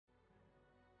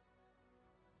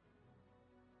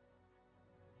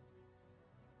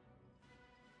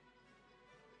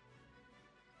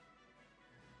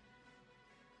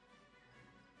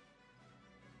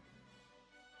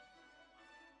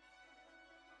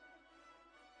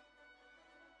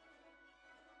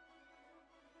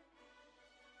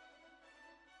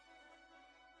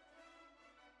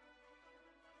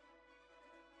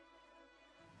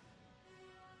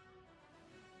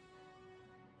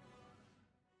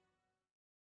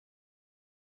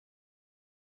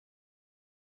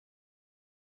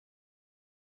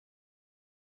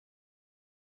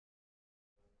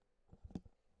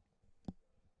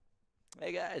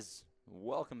Hey guys,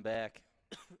 welcome back.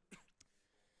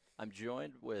 I'm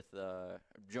joined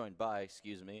by,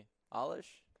 Alish,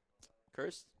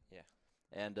 Cursed, Yeah.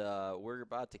 and we're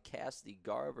about to cast the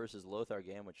Gaara versus Lothar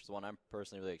game, which is one I'm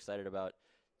personally really excited about.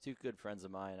 Two good friends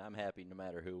of mine. I'm happy no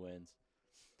matter who wins.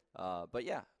 But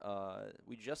yeah,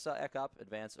 we just saw Ekop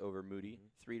advance over Moody,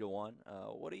 hmm 3-1.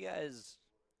 What do you guys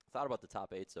thought about the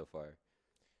top eight so far?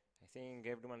 I think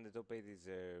everyone in the top 8 is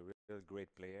a real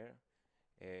great player.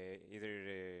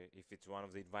 Either if it's one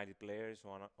of the invited players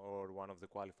or one of the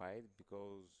qualified,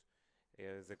 because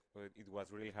it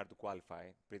was really hard to qualify,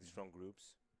 pretty Hmm. strong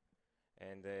groups.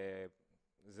 And the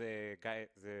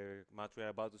match we are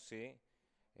about to see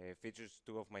features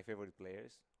two of my favorite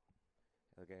players,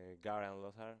 Gaara and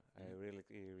Lothar. I Hmm. really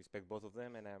respect both of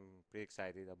them, and I'm pretty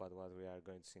excited about what we are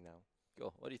going to see now.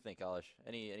 Cool. What do you think, Alish?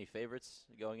 Any favorites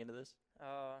going into this?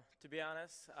 To be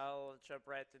honest, I'll jump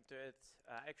right into it.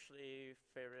 I actually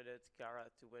favorited Gaara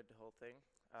to win the whole thing.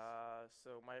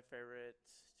 So my favorite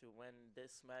to win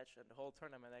this match and the whole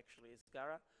tournament actually is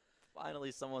Gaara.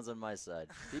 Finally, someone's on my side.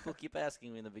 People keep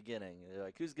asking me in the beginning, they're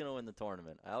like, "Who's gonna win the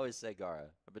tournament?" I always say Gaara.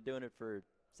 I've been doing it for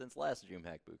since last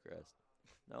Dreamhack Bucuresti.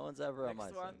 No one's ever on Next my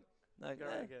side. one, Like,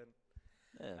 Gaara again.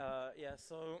 yeah, Yeah,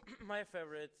 so my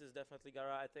favorite is definitely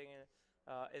Gaara. I think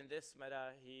in this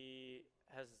meta he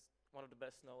has one of the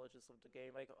best knowledges of the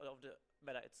game, like of the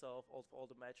meta itself, of all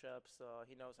the matchups.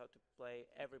 He knows how to play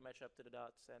every matchup to the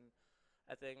dots, and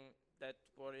I think that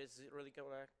what is really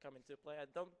gonna come into play. I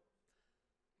don't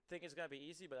think it's gonna be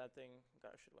easy, but I think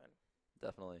Gaara should win.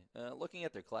 definitely. Looking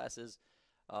at their classes,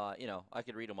 I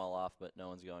could read them all off, but no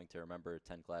one's going to remember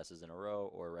 10 classes in a row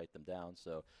or write them down.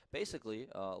 So Yes. basically,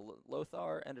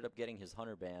 Lothar ended up getting his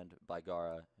Hunter banned by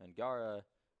Gaara, and Gaara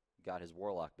got his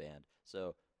Warlock banned.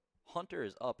 So Hunter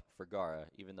is up for Gaara,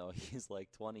 even though he's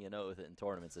like 20-0 with it in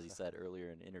tournaments, as he said earlier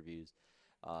in interviews.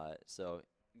 So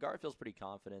Gaara feels pretty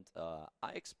confident.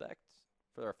 I expect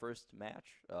for our first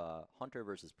match, Hunter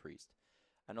versus Priest.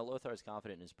 I know Lothar is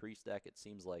confident in his Priest deck. It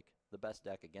seems like the best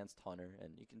deck against Hunter,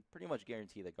 and you can pretty much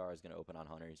guarantee that Gaara is going to open on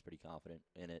Hunter. He's pretty confident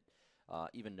in it,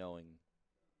 even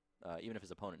if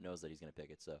his opponent knows that he's going to pick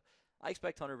it. So I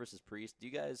expect Hunter versus Priest. Do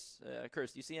you guys,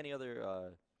 Curse, do you see any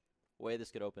other way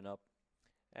this could open up?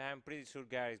 I'm pretty sure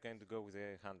Gary is going to go with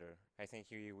a hunter. I think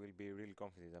he will be really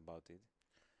confident about it.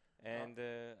 Uh, And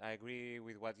I agree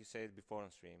with what you said before on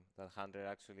stream, that hunter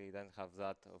actually doesn't have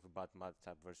that of a bad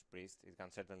matchup versus priest. It can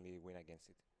certainly win against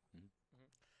it. Mhm. mhm.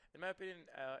 In my opinion,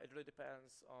 it really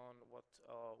depends on what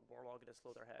Warlock does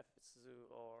Lothar have. If it's Zoo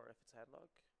or if it's Headlock.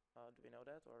 Do we know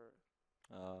that or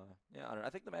Yeah, I don't know. I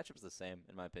think the matchup's the same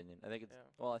in my opinion. I think it's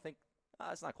yeah? well, I think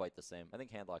it's not quite the same. I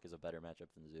think Handlock is a better matchup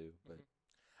than Zoo, but hmm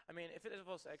I mean, if it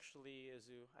was actually a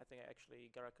Zoo, I think actually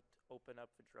Gaara could open up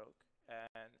with Rogue,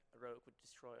 and Rogue would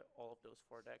destroy all of those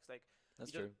four decks. Like,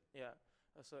 that's you just true. yeah.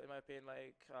 So in my opinion,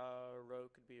 like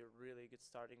Rogue could be a really good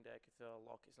starting deck if the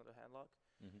lock is not a hand lock.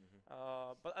 Hmm. hmm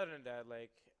But other than that,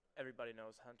 like everybody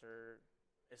knows Hunter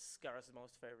is Gaara's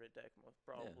most favorite deck, most Yeah.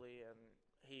 probably, and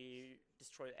he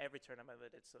destroyed every tournament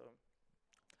with it. So.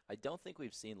 I don't think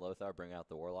we've seen Lothar bring out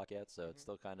the Warlock yet, so it's hmm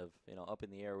still kind of, up in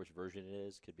the air which version it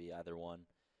is. Could be either one.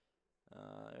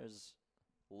 There's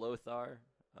Lothar.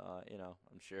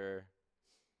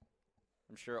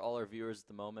 I'm sure all our viewers at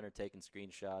the moment are taking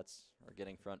screenshots or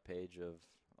getting front page of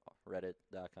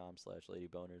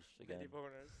reddit.com/ladyboners Lady again.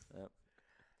 boners. Yep.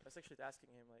 I was actually asking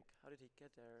him like, how did he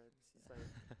get there? And he's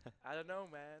like, I don't know,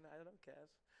 man. I don't know, Kev.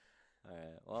 All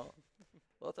right. Well,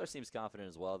 Lothar seems confident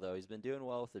as well, though. He's been doing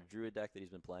well with the Druid deck that he's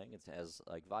been playing. It has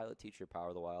like Violet Teacher, Power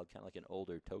of the Wild, kind of like an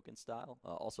older token style.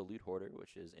 Also Loot Hoarder,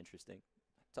 which is interesting.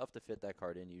 Tough to fit that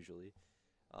card in usually.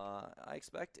 I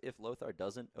expect if Lothar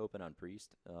doesn't open on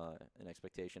Priest, an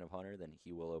expectation of Hunter, then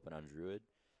he will open on Druid,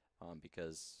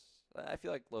 because I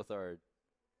feel like Lothar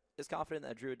is confident in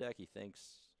that Druid deck. He thinks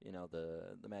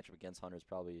the matchup against Hunter is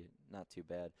probably not too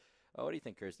bad. What do you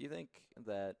think, Chris? Do you think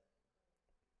that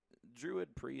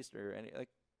Druid, Priest, or any like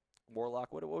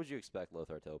Warlock? What would you expect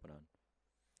Lothar to open on?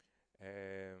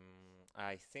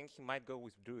 I think he might go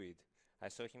with druid. I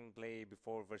saw him play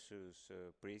before versus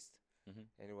priest, Hmm.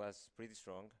 and it was pretty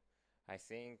strong. I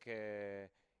think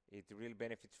it really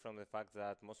benefits from the fact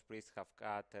that most priests have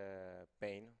got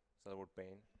pain, Salward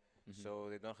pain, Hmm. so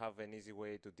they don't have an easy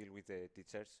way to deal with the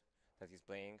teachers that he's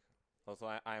playing. Also,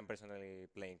 I am personally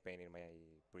playing pain in my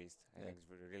priest. I Yeah. think it's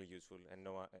really useful, and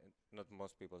no, not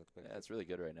most people expect Yeah, it. it's really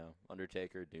good right now.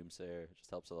 Undertaker, Doomsayer, it just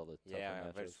helps with all the tougher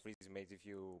Yeah, versus matchups. freeze mates, if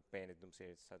you pain at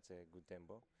Doomsayer, it's such a good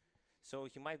tempo. So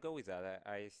he might go with that.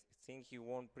 I think he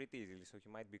won pretty easily, so he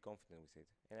might be confident with it,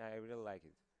 and I really like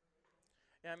it.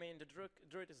 Yeah, I mean the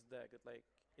druid is deck that like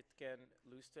it can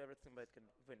lose to everything, but it can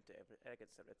win to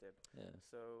against everything. Yeah.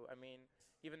 So I mean,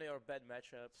 even though your bad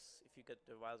matchups, if you get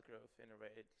the wild growth in a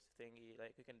raid thingy,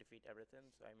 like you can defeat everything.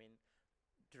 So I mean,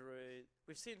 Druid.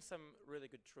 We've seen some really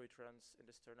good Druid runs in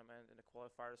this tournament. In the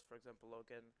qualifiers, for example,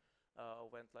 Logan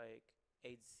went like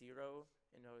 8-0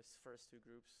 in his first two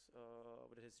groups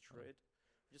with his Druid,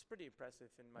 which is pretty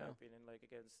impressive in my opinion, like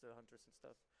against the hunters and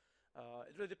stuff.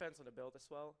 It really depends on the build as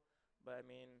well, but I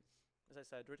mean, as I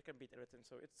said, Druid can beat everything,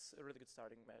 so it's a really good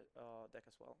starting deck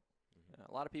as well. Yeah,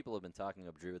 a lot of people have been talking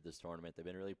up Druid this tournament. They've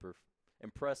been really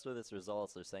impressed with its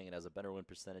results. They're saying it has a better win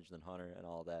percentage than Hunter and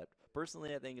all that.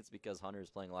 Personally, I think it's because Hunter is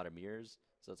playing a lot of mirrors,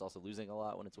 so it's also losing a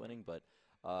lot when it's winning. But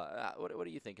what do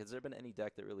you think? Has there been any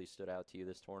deck that really stood out to you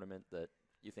this tournament that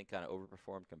you think kind of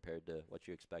overperformed compared to what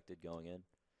you expected going in?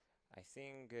 I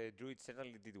think Druid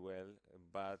certainly did well,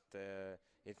 but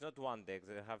it's not one deck.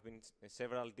 There have been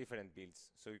several different builds,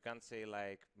 so you can't say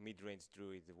like mid-range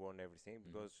Druid won everything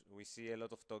because we see a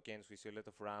lot of tokens, we see a lot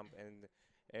of ramp, and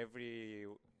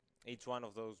each one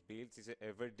of those builds is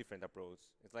a very different approach.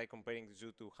 It's like comparing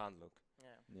Zoo to Handlock.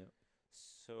 Yeah. Yeah.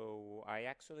 So I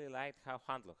actually liked how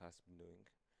Handlock has been doing,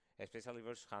 especially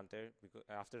versus Hunter, because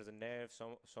after the nerf,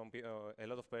 a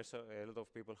lot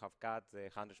of people have cut the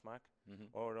Hunter's mark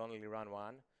or only run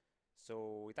one.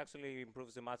 So it actually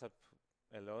improves the matchup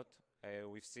a lot.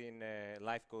 We've seen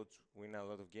Life Coach win a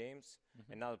lot of games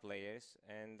and other players,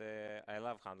 and I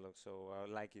love Handlock, so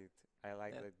I like it. I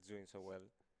like that it's doing so well.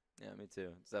 Yeah, me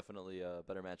too. It's definitely a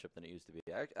better matchup than it used to be.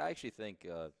 I actually think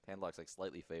Handlock's like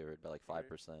slightly favored by like 5%.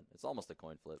 It's almost a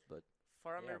coin flip, but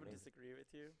Faramir Yeah, would maybe. disagree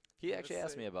with you. he I actually would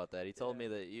asked me say- about that. He told me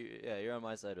Yeah. that you're on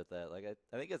my side with that. Like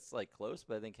I think it's like close,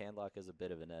 but I think Handlock has a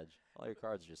bit of an edge. All your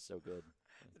cards are just so good.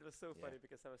 It was so Yeah. funny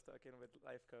because I was talking with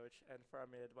Life Coach and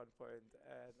Faramir at one point,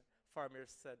 and Faramir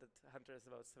said that Hunter is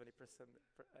about 70%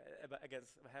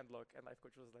 against Handlock, and Life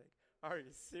Coach was like, "Are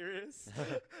you serious?"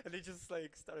 And he just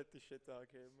like started to shit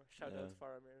talk him. Shout out Yeah.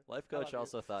 Faramir. Life I love Coach you.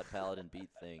 also thought Paladin beat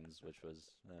things, which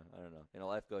was I don't know.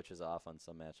 Life Coach is off on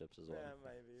some matchups as well. Yeah,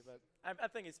 maybe, but I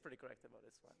think he's pretty correct about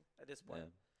this one at this point.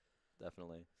 Yeah,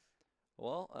 definitely.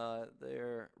 Well,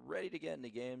 they're ready to get into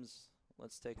games.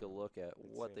 Let's take a look at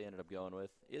what see. they ended up going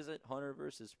with. Is it Hunter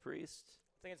versus Priest?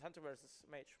 I think it's Hunter versus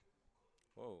Mage.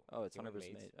 Whoa. Oh, it's Even Hunter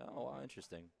versus Mage. Mage. Oh, wow,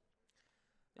 interesting.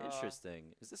 Uh,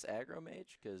 Interesting. Is this aggro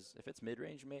Mage? Because if it's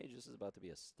mid-range Mage, this is about to be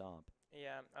a stomp.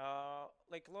 Yeah,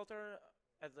 like Lothar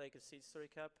at like a Seed Story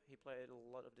Cup, he played a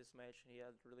lot of this Mage and he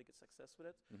had really good success with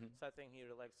it. So I think he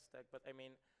really likes this deck. But I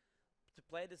mean, to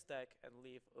play this deck and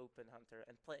leave open Hunter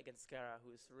and play against Gaara,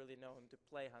 who is really known to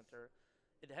play Hunter,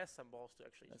 it has some balls to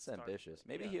actually That's start. ambitious.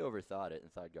 Maybe Yeah. he overthought it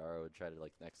and thought Gaara would try to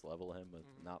like next level him with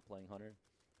Mhm. not playing Hunter.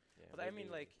 Yeah, But I mean, maybe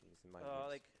like, he's in my views.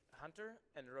 like Hunter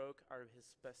and Rogue are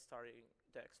his best starting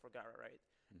decks for Gaara, right?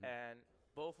 Mhm. And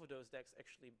both of those decks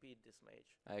actually beat this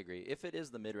Mage. I agree. If it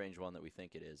is the mid-range one that we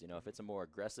think it is, if it's a more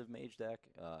aggressive Mage deck,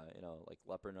 like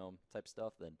Leper Gnome type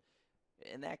stuff, then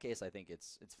in that case, I think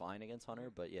it's fine against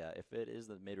Hunter. But yeah, if it is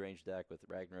the mid-range deck with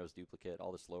Ragnarok's duplicate,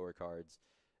 all the slower cards,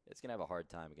 it's gonna have a hard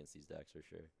time against these decks for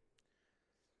sure.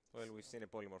 Well, we've seen a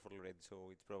polymorph already, so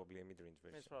it's probably a mid-range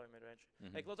version. It's probably mid-range.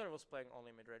 Mhm. Like Lothar was playing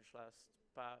only mid-range past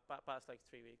like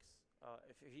 3 weeks.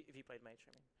 If he played Mage,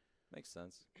 I mean. Makes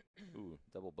sense. Ooh,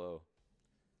 double bow.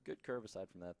 Good curve aside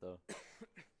from that though.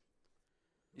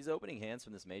 These opening hands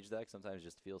from this Mage deck sometimes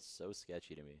just feel so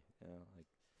sketchy to me. Like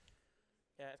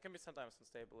Yeah, it can be sometimes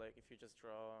unstable. Like if you just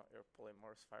draw your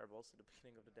polymorphs fireballs at the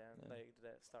beginning of the hand, Yeah. like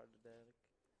the start of the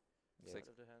Yeah, start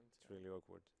of the hand. it's really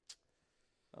awkward.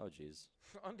 oh jeez.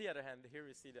 On the other hand, here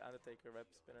we see the Undertaker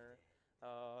web spinner,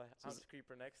 Hound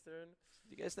Creeper next turn.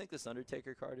 Do you guys think this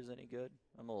Undertaker card is any good?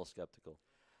 I'm a little skeptical.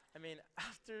 I mean,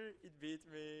 after it beat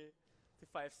me to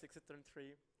 5-6 at turn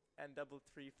 3 and double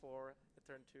 3-4 at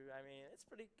turn 2, I mean, it's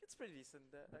pretty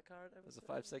decent that card. I would Is a say.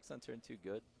 5/6 on turn 2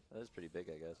 good? That is pretty big,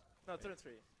 I guess. No, turn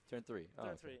 3. Turn 3. Oh,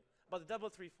 Turn okay. 3. But the double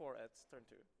 3-4 at turn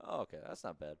 2. Oh, okay. That's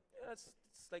not bad. Yeah, it's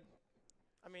like,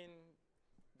 I mean,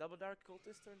 double Dark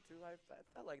Cultist turn 2.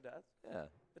 I like that. Yeah,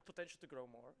 With potential to grow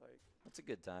more. Like that's a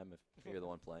good time if you're the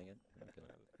one playing it. Okay.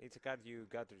 Well, it's a card you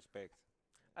got to respect.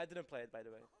 I didn't play it, by the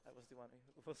way. I was the one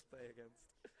who was playing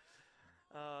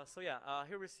against. So yeah,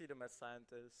 here we see the mad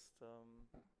scientist.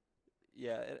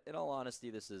 Yeah, in all honesty,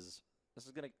 this is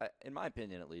gonna, in my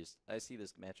opinion at least, I see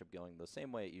this matchup going the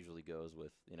same way it usually goes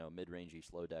with mid-rangey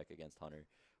slow deck against Hunter.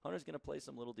 Hunter's gonna play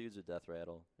some little dudes with Death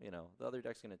Rattle. The other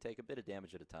deck's gonna take a bit of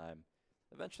damage at a time.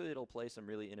 Eventually, it'll play some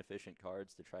really inefficient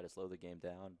cards to try to slow the game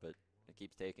down, but it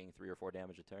keeps taking 3 or 4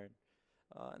 damage a turn,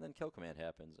 and then kill command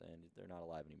happens, and they're not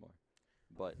alive anymore.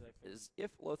 But Exactly.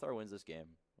 if Lothar wins this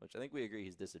game, which I think we agree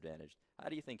he's disadvantaged, how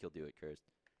do you think he'll do it, Cursed?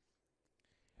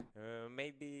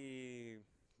 Maybe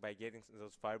by getting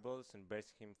those fireballs and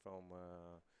bursting him from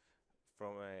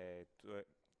a, to a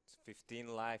 15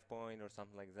 life point or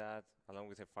something like that, along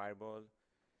with a fireball.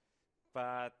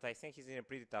 But I think he's in a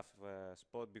pretty tough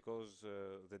spot because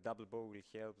the double bow will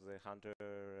help the hunter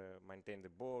maintain the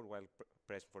board while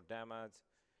pressing for damage.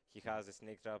 He has a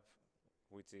snake trap,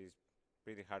 which is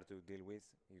pretty hard to deal with.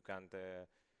 You can't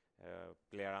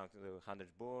play around the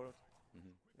hunter's board.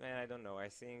 Mm-hmm. And I don't know. I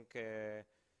think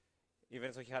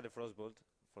even though he had a frostbolt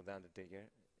for the Undertaker,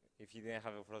 if he didn't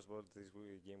have a frostbolt, this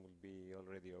game would be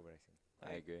already over, I think.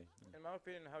 I agree. In my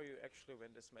opinion, how you actually win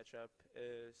this matchup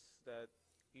is that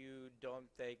you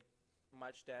don't take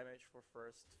much damage for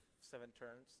first 7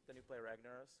 turns. Then you play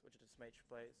Ragnaros, which is mage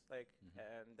plays,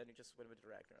 and then you just win with the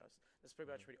Ragnaros. That's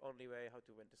pretty much the only way how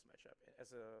to win this matchup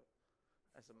as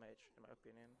a mage, in my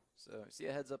opinion. So see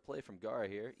a heads up play from Gaara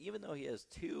here. Even though he has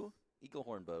 2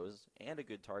 Eaglehorn bows and a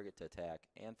good target to attack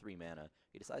and 3 mana,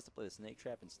 he decides to play the Snake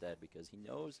Trap instead because he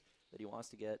knows that he wants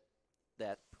to get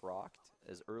that procced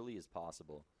as early as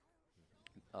possible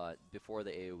before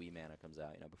the AoE mana comes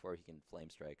out, before he can Flame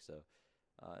Strike. So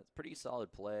it's pretty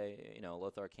solid play.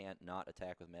 Lothar can't not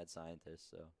attack with Mad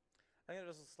Scientist, so. I think it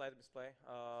was a slight misplay.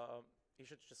 He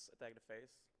should just attack the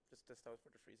face, just test out for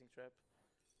the Freezing Trap.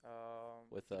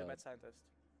 With the Mad Scientist.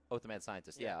 Oh, with the Mad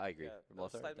Scientist. Yeah, I agree. Yeah, From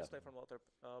Lothar, slight definitely. misplay from Lothar,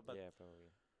 but yeah,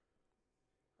 probably.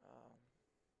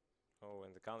 Oh,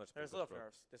 and the counter spell. there's a lot of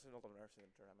nerfs. There's a lot of nerfs in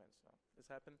the tournament, so this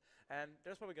happened. And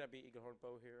there's probably gonna be Eaglehorn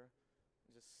Bow here.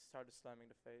 Just started slamming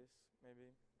the face,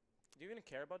 maybe. Do you even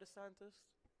care about the Scientist?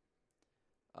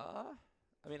 I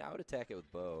mean, I would attack it with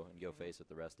bow and go face with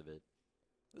the rest of it.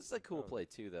 This is a cool play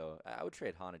too, though. I would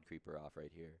trade Haunted Creeper off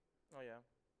right here, Oh yeah.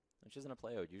 which isn't a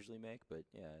play I would usually make, but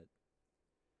yeah,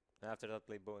 After that,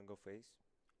 play bow and go face.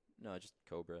 no, just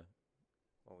Cobra.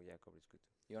 Oh yeah, coverage good.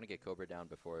 You want to get Cobra down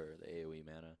before the AoE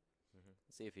mana. Mm-hmm.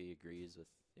 See if he agrees with.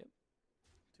 Yep.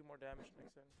 2 more damage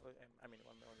next turn. Well, I mean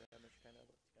 1 more damage, kind of.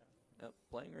 But yeah. Yep.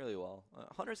 Playing really well.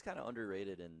 Hunter's kind of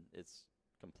underrated in its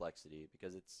complexity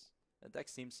because the deck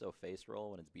seems so face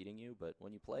roll when it's beating you, but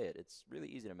when you play it, it's really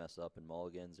easy to mess up in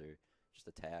mulligans or just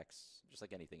attacks, just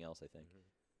like anything else, I think.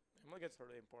 Mulligan's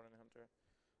really important in Hunter.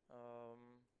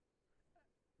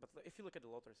 But if you look at the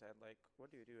Lothar side, what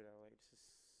do you do now? This is.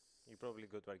 You probably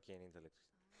go to Arcane Intellect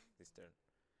this turn.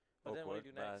 But then what do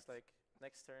you do Awkward, next?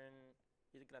 Next turn,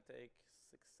 you're gonna take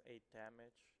 6-8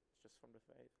 damage just from the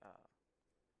fate.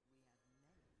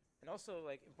 And also,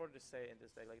 important to say in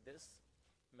this deck, this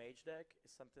mage deck is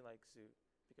something like Zoo,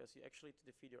 because you actually, to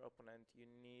defeat your opponent, you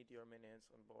need your minions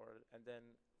on board, and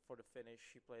then for the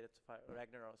finish, you play that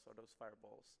Ragnaros or those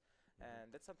fireballs.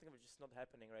 And that's something which is not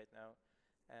happening right now.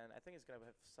 And I think it's gonna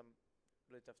have some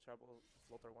really tough trouble if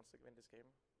Lothar wants to win this game.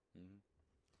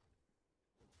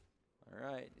 All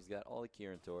right, he's got all the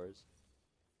Kieran Tors.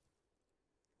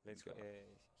 Let's go.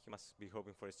 He must be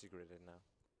hoping for a secret right now.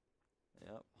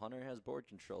 Yep. Hunter has board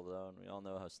control though, and we all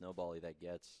know how snowbally that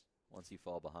gets once you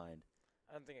fall behind.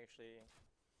 I don't think actually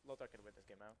Lothar can win this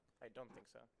game now. I don't think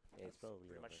so. Yeah, it's probably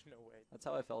pretty over. much no way. That's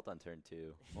how I felt on turn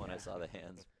 2 when I saw the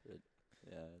hands. But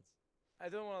yeah, I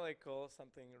don't want to call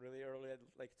something really early at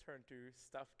turn 2.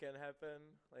 Stuff can happen,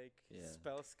 Yeah.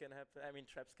 spells can happen. I mean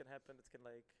traps can happen that can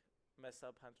mess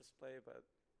up Hunter's play, but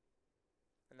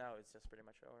now it's just pretty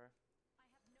much over.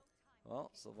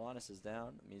 well, Sylvanas is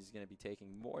down. That means he's going to be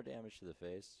taking more damage to the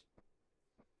face.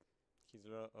 He's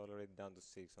already down to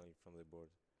 6 only from the board.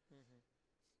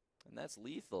 And that's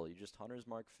lethal. You just Hunter's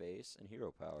Mark face and hero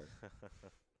power.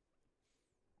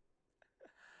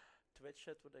 Twitch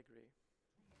chat would agree.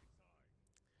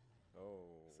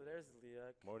 Oh. So there's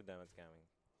Liak. More damage coming.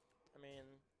 I mean,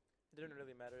 it didn't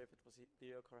really matter if it was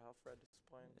Liak or Halfred at this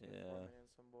point. He had 4 Yeah.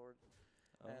 minions on board.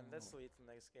 And that's lethal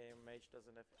next game. Mage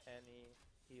doesn't have any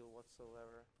heal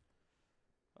whatsoever.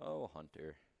 Oh,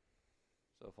 Hunter.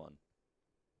 So fun.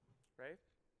 Right?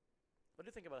 What do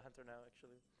you think about Hunter now,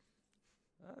 actually?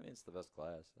 I mean, it's the best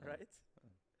class. Right?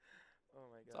 Oh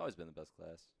my It's god. always been the best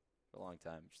class for a long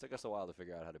time. Just took us a while to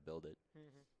figure out how to build it.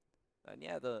 Mhm. And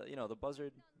yeah, the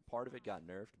Buzzard part of it got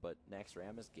nerfed, but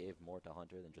Naxxramas gave more to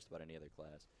Hunter than just about any other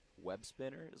class. Web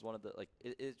Spinner is one of the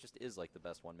it just is the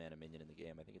best 1-mana minion in the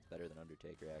game. I think it's better than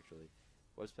Undertaker actually.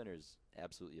 Web Spinner is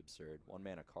absolutely absurd.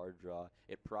 1-mana card draw.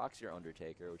 It procs your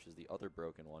Undertaker, which is the other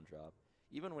broken 1-drop.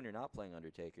 Even when you're not playing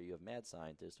Undertaker, you have Mad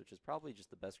Scientist, which is probably just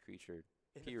the best creature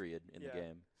period in the Yeah.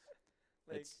 game.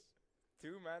 It's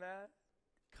 2 mana,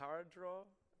 card draw,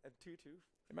 and 2/2.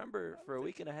 remember for a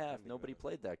week and a half Can't be nobody better.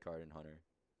 played that card in Hunter.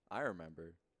 I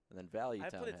remember. And then Value I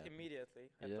Town played it happened.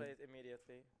 immediately. You did? I played it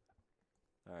immediately.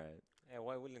 All right. Yeah,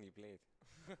 why wouldn't you play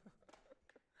it?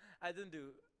 I didn't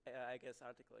do I guess,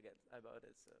 article again about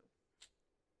it. So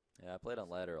Yeah, I played on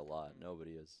ladder a lot. Mm.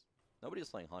 Nobody was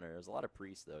playing hunter. There's a lot of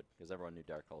priests though, because everyone knew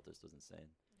dark cultist was insane.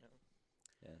 yeah.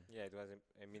 Yeah. Yeah, it was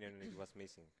a minion it was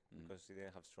missing Mm. because he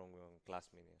didn't have strong class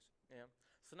minions. Yeah.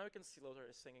 So now we can see Lothar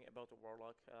is singing about the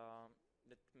warlock.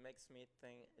 That makes me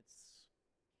think it's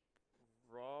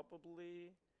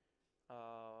probably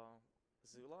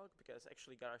Zulog, because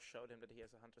actually Gaara showed him that he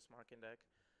has a hunter's mark in deck,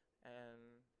 and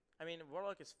I mean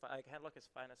warlock is like handlock is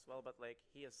fine as well, but like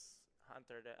he has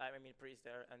hunter there. I mean priest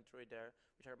there and druid there,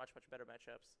 which are much better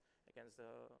matchups against the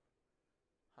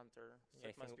hunter. So Yeah,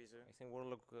 it must be Zu. I think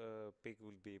Warlock pick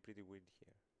will be pretty weird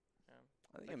here. Yeah.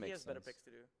 I think Like it he makes has better sense. picks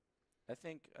to do. I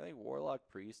think warlock,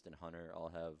 priest, and hunter all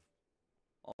have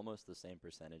almost the same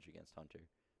percentage against hunter,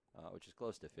 which is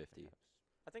close to 50. Perhaps.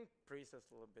 I think priest is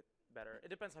a little bit better. It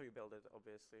depends how you build it,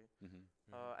 obviously. Hmm.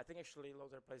 I think actually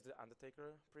Lothar plays the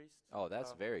Undertaker priest. Oh,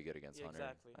 that's Uh, very good against yeah, hunter.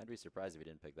 exactly. I'd be surprised if he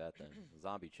didn't pick that then.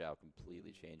 Zombie Chow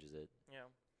completely changes it. Yeah.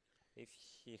 If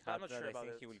he But I'm had not that, sure I about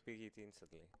think it. he will pick it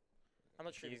instantly. I'm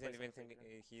not sure He if he isn't plays even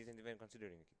Undertaker. he isn't even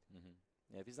considering it. Hmm.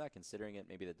 Yeah, if he's not considering it,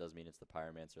 maybe that does mean it's the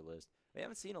Pyromancer list. We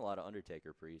haven't seen a lot of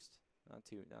Undertaker priest. Not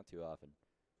too often.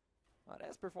 It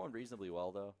has performed reasonably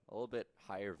well though. A little bit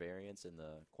higher variance in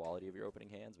the quality of your opening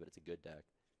hands, but it's a good deck.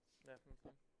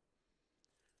 Definitely.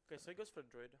 Okay, so he goes for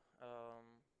Druid.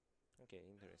 Okay,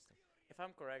 interesting. If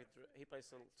I'm correct, he plays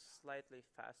a slightly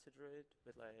faster Druid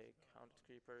with like Haunted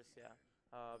Creepers, yeah.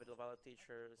 With the Violet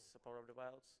Teachers, Power of the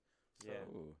Wilds. So Yeah.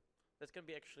 Ooh. that can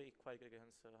be actually quite good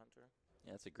against Hunter.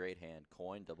 Yeah, it's a great hand.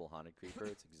 Coin, double haunted creeper.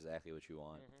 It's exactly what you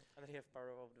want. And then you have Power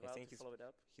of the I Wild think to follow it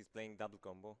up. He's playing double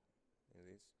combo in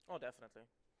this. Oh, definitely.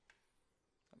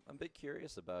 I'm a bit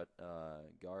curious about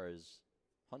Gaara's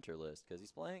hunter list because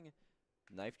he's playing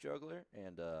knife juggler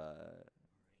and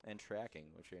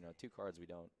tracking, which are two cards we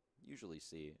don't usually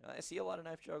see. I see a lot of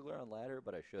knife juggler on ladder,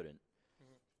 but I shouldn't.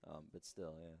 But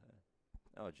still, yeah.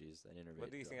 Oh jeez, I innervated.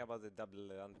 What do you think about the double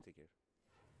Undertaker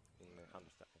in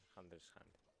Hunter's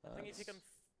hand? I think if you can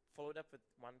follow it up with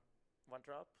one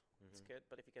drop, it's Mhm. good.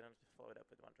 But if you cannot follow it up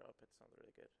with one drop, it's not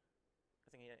really good. I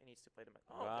think he needs to play the.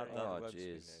 Rather Okay. Oh web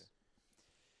jeez. spinner.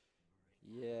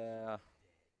 Yeah.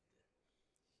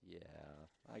 Yeah,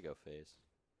 I go face.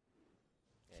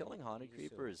 Yeah, Killing haunted you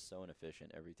creeper should. is so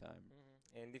inefficient every time.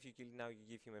 And if you kill now, you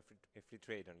give him a free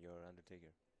trade on your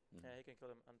Undertaker. Mhm. Yeah, he can kill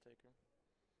him Undertaker.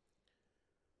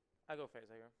 I go phase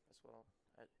here as well.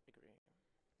 I agree.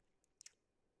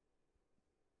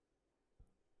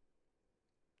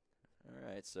 All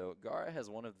right, so Gaara has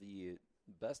one of the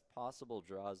best possible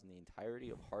draws in the entirety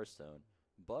of Hearthstone,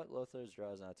 but Lothar's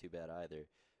draw is not too bad either.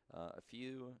 A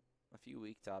few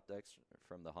weak top decks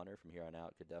from the Hunter from here on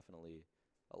out could definitely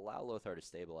allow Lothar to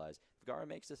stabilize. If Gaara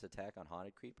makes this attack on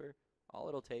Haunted Creeper, all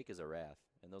it'll take is a Wrath,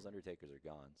 and those Undertakers are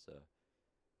gone. So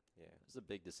Yeah. it's a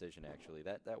big decision actually.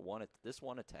 This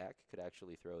one attack could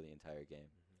actually throw the entire game.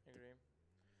 Agree.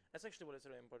 That's actually what is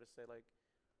really important to say. Like,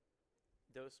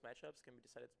 those matchups can be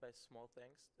decided by small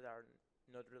things that are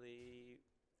not really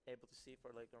able to see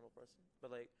for like normal person.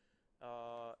 But like,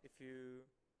 if you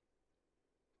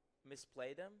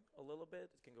misplay them a little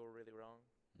bit, it can go really wrong.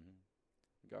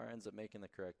 Gaara ends up making the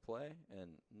correct play,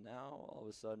 and now all of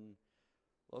a sudden,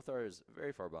 Lothar is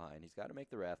very far behind. He's got to make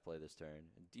the Wrath play this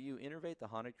turn. Do you innervate the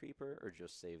Haunted Creeper or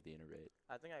just save the innervate?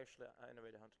 I think I actually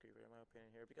innovated Hunter Creeper in my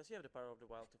opinion here because you have the Power of the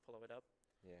Wild to follow it up.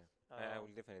 Yeah. I Um,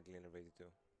 will definitely innovate it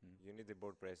too. Mm. You need the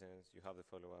board presence. You have the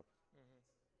follow up.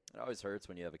 It always hurts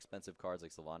when you have expensive cards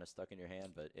like Sylvanas stuck in your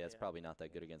hand, but yeah, it's Yeah. probably not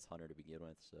that good against Hunter to begin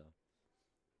with, so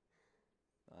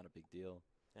not a big deal.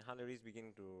 And Hunter is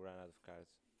beginning to run out of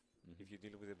cards. Mhm. If you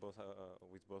deal with both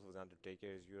of the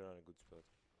Undertakers, you're on a good spot.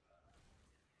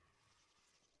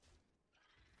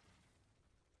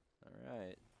 All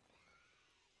right.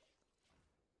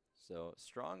 So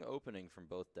strong opening from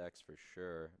both decks for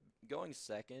sure. Going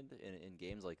second in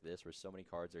games like this where so many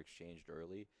cards are exchanged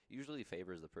early usually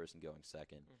favors the person going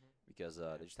second because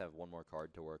they just have one more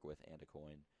card to work with and a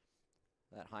coin.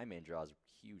 That high main draw is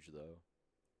huge though.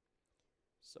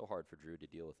 So hard for Drew to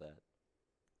deal with that.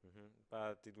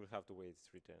 But it will have to wait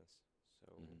 3 turns.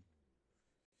 So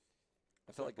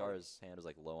I felt like Gaara's hand was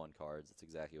like low on cards. That's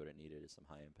exactly what it needed, is some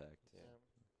high impact. yeah.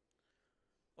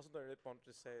 Also, the really point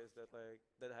to say is that like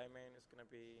that high main is gonna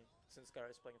be, since Gaara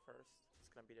is playing first,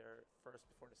 it's gonna be there first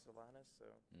before the Sylvanas, so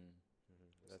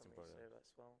That's something to important. say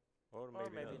as well. Or Or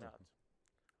maybe, maybe not. not.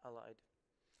 I lied.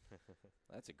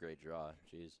 That's a great draw.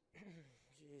 Jeez.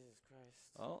 Jesus Christ.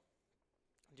 Oh,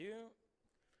 Do you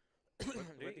What do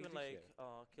you did even you like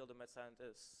hear? kill the mad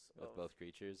scientist with of- both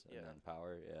creatures and yeah. then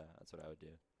power. Yeah, that's what I would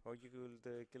do. Or you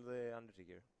could kill the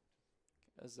Undertaker.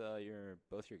 As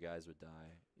both your guys would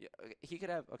die. Yeah, he could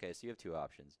have. Okay, so you have two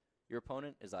options. Your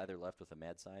opponent is either left with a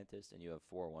mad scientist and you have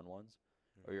 4/1/1s,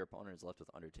 or your opponent is left with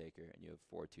Undertaker and you have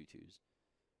 4/2/2s.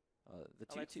 The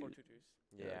I like 2/2. 4/2/2s.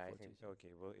 Yeah, I four think twos.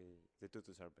 okay. Well, the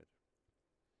tutus are better.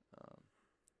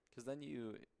 Because then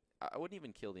I wouldn't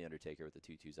even kill the Undertaker with the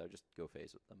 2/2s. I would just go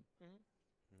face with them.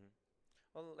 Mm-hmm.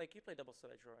 Well, like you play double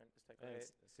Sledge draw in this deck, And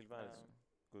right? Sylvanas Um,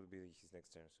 could be his next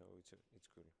turn, so it's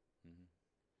cool.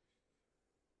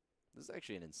 This is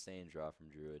actually an insane draw from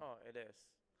Druid. Oh, it is.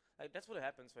 Like that's what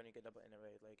happens when you get double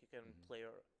innervate. Like you can Mhm. play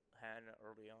your hand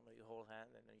early on, like your whole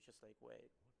hand, and then you just like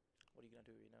wait. What are you gonna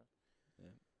do? You know?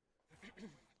 Yeah.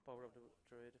 Power of the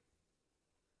druid.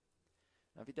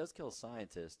 Now, if he does kill a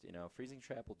scientist, freezing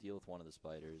trap will deal with one of the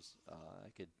spiders. I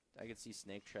could see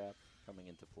snake trap coming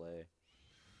into play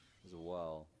as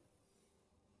well.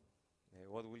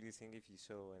 What will you think if you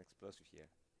saw an explosive here,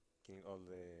 killing all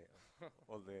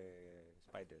the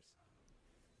spiders?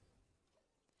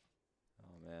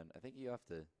 Oh man, I think you have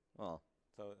to. Well,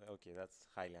 So okay, that's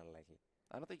highly unlikely.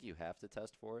 I don't think you have to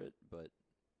test for it, but.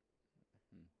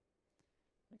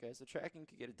 Okay, so tracking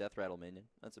could get a death rattle minion.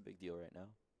 That's a big deal right now.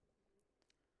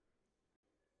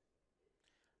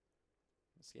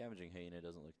 Scavenging hyena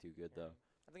doesn't look too good though.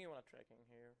 I think you want a tracking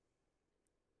here.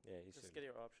 Yeah, you Just should. get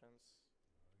your options.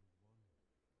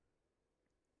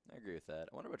 I agree with that.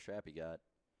 I wonder what trap he got.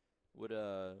 Would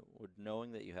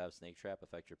knowing that you have snake trap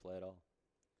affect your play at all?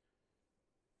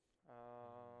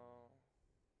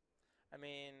 I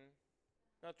mean,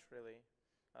 not really.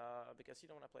 Because you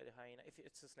don't want to play the hyena. If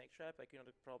it's a snake trap, like you're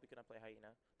probably gonna play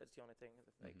hyena. That's the only thing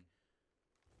that, like Mhm.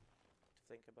 to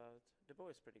think about. The bow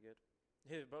is pretty good.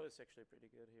 The bow is actually pretty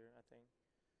good here, I think.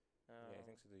 Yeah, I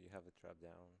think so. You have the trap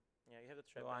down. Yeah, you have the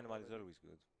trap. So down animal is already. always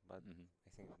good, but Mhm. I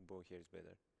think bow here is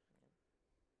better.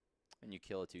 And you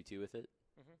kill a 2/2 with it.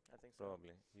 I think so.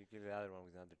 Probably. You kill the other one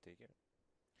with Undertaker.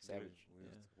 Savage. With,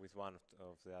 Yeah. with one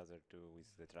of the other two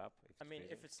with the trap. I mean, if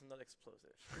freezing. it's not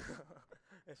explosive.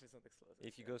 If it's not explosive.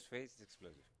 If he yeah. goes face, it's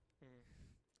explosive.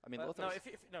 I mean, But no, Lothar's. if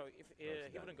it's he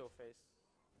done. wouldn't go face.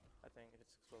 I think if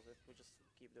it's explosive, we just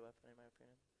keep the weapon, in my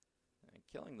opinion.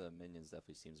 Killing the minions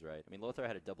definitely seems right. I mean, Lothar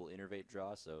had a double innervate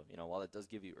draw, so while it does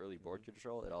give you early board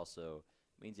control, it also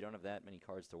means you don't have that many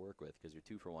cards to work with because you're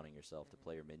 2-for-1ing yourself to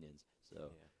play your minions.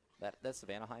 So that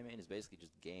Savannah High main is basically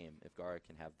just game if Gaara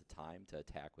can have the time to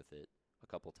attack with it a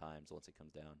couple times once it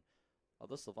comes down.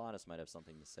 Although Sylvanas might have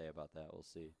something to say about that, we'll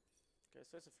see. Okay,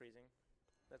 so it's a freezing.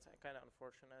 That's kind of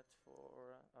unfortunate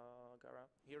for Gaara.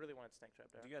 He really wanted snake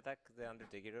trap there. Do you attack the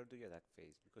Undertaker or do you attack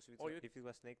face? Because if, Or you- if it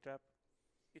was snake trap,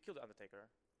 You killed the Undertaker,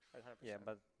 like 100%. yeah,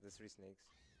 but the 3 snakes.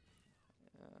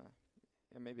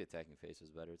 Yeah, maybe attacking face is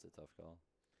better. It's a tough call.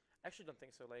 I actually don't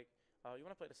think so. Like, you want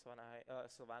to play the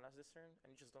Sylvanas this turn,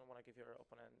 and you just don't want to give your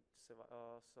opponent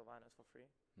Sylvanas for free.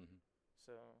 Mhm.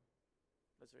 So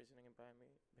that's the reasoning behind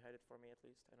it for me, at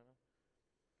least. I don't know.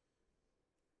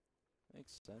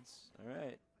 Makes sense. All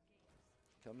right.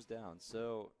 Comes down.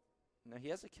 So now he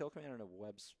has a kill command and a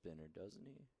web spinner, doesn't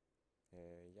he?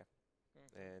 Yeah,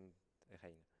 Mm. and a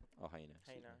hyena. Oh, hyena.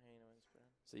 excuse Hyena, me. Hyena wins for him.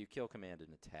 So you kill command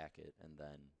and attack it, and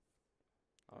then.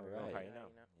 All No, right. hyena.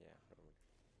 Hyena. Yeah, probably.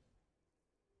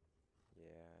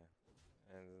 Yeah,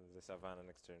 and the Savannah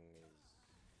next turn is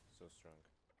so strong.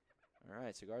 All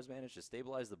right. So Gar's managed to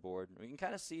stabilize the board. We can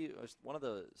kind of see one of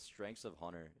the strengths of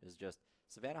Hunter is just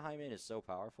Savannah Highman is so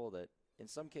powerful that in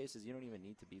some cases you don't even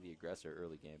need to be the aggressor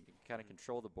early game. You can kind of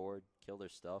control the board, kill their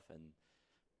stuff, and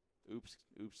oops,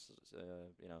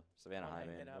 Savannah One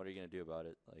Highman. Highman What up. are you gonna do about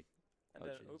it? Like, And oh,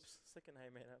 then, jeez. oops, second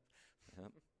Hyena up.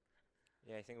 Yep.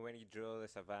 Yeah, I think when you draw the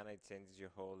Savannah, it changes your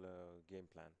whole game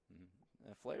plan.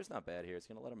 Flare's not bad here. It's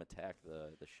gonna let him attack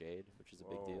the shade, which is a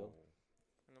big deal. Oh.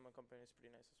 And then my company is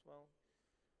pretty nice as well.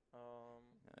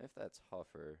 Now, if that's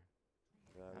Huffer,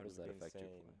 how would does that be affect your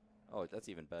insane. play? Oh, that's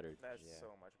even better. That's Yeah.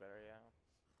 so much better, yeah.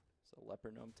 So Leper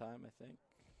Gnome time, I think.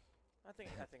 I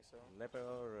think so. Leper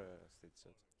or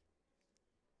Stitchot?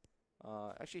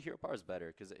 Actually, Hero Power is better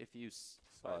because if you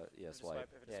Swipe. yeah, If it's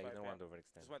swipe. if it's Yeah, you swipe, don't yeah. want to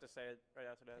overextend. Just want to say it right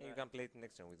after that. And you can play it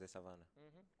next turn with the Savannah.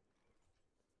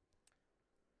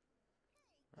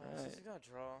 So Alright. he's gonna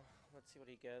draw. Let's see what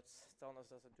he gets. Talnos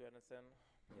doesn't do anything.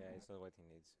 Yeah, it's not what he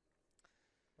needs.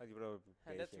 But you probably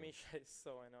play And that him. Misha is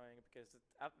so annoying because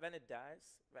when it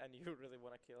dies, and you really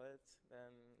want to kill it,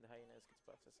 then the hyenas gets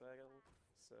buffed as well.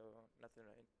 So nothing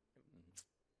right.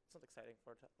 It's not exciting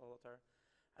for Lothar.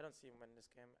 I don't see him winning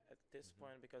this game at this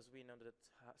point because we know that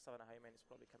Savannah Highman is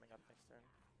probably coming up next turn.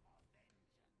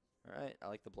 All right, I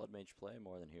like the Blood Mage play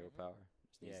more than Hero Power.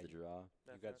 Just needs Yeah, the you- draw.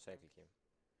 You got to Definitely. cycle him.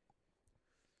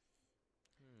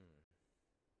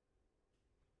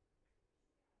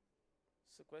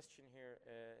 So question here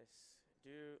is,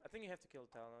 I think you have to kill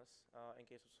Talnos in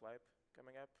case of swipe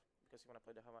coming up because you want to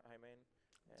play the high main.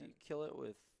 Do you kill it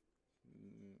with?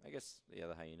 I guess the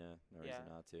hyena. No Yeah, reason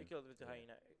not to. you kill it with the Yeah.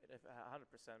 hyena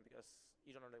 100% because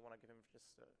you don't really want to give him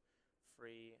just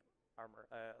free armor,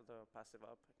 the passive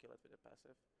up. Kill it with the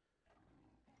passive.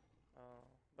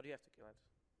 But you have to kill it.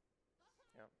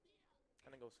 Yeah,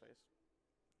 and then goes face.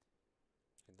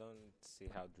 I don't see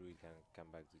how Druid can come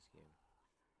back this game.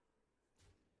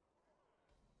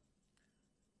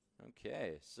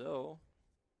 Okay, so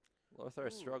Lothar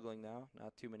is Ooh. struggling now.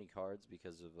 Not too many cards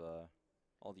because of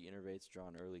all the innervates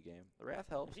drawn early game. The Wrath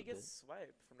helps If he a bit. gets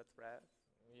swiped from the threat,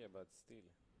 Yeah, but still,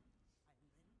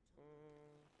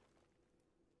 mm,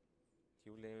 he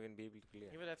will even be able to clear.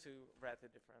 he would have to wrath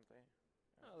it differently.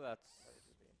 Oh, that's Or it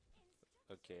would be.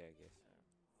 okay, I guess.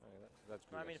 Yeah. That's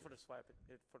No, good. I mean for actually. the swipe,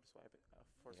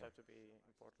 for Yeah. swipe to be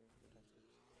important, you would have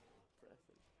to wrath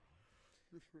it.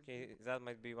 Okay, that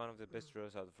might be one of the best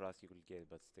draws out of Rust you could get,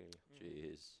 but still.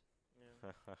 Jeez.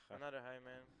 Yeah. Another high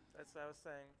man. That's what I was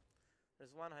saying.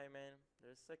 There's one high man.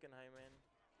 There's second high man.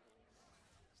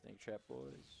 Snake trap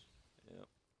boys. Yep.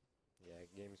 Yeah,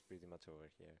 game is pretty much over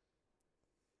here.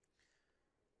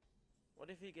 What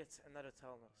if he gets another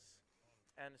Talnos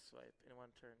and swipe in one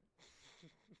turn?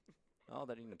 Oh,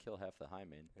 that didn't kill half the high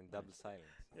main. And double silence.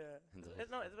 Yeah. And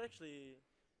No, it would actually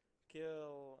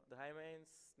kill the high mains,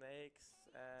 snakes,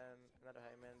 and another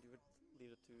high man. You would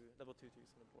leave the double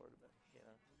 2/2s on the board, but you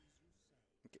know.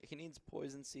 He needs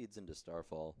poison seeds into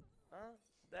Starfall.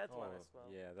 That one as well.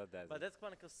 Yeah, that does. But it. that's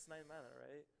gonna cost 9 mana,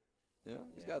 right? Yeah,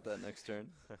 he's Yeah. got that next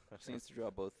turn. Just needs to draw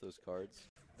both those cards.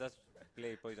 Just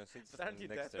play poison seeds. But aren't and you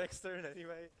next dead turn. next turn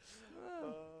anyway?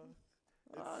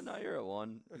 Now you're at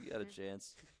 1. You got a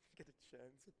chance. Get a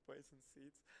chance with poison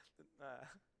seeds. Nah.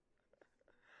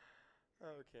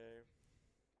 Okay.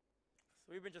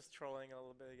 So we've been just trolling a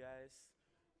little bit, guys.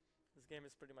 This game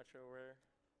is pretty much over.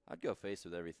 I'd go face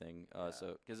with everything. Yeah.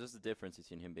 So, because there's a difference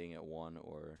between him being at 1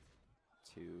 or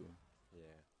 2.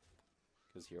 Yeah,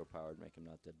 Because hero power would make him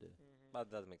not dead to.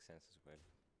 but that makes sense as well.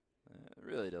 It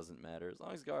really doesn't matter. As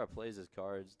long as Gaara plays his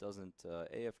cards, doesn't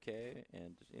AFK,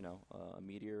 and, a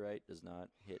meteorite does not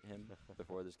hit him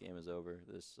before this game is over,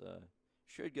 this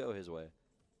should go his way.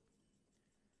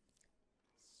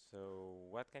 So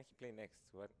what can he play next?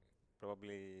 What?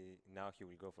 Probably now he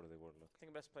will go for the Warlock. I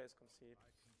think best players concede.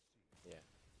 Yeah.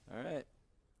 Alright.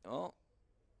 Well,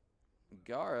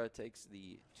 Gaara takes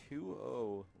the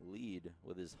 2-0 lead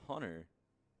with his Hunter.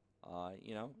 I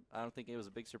don't think it was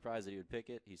a big surprise that he would pick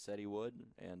it. He said he would,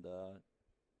 and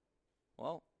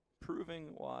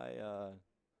proving why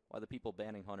the people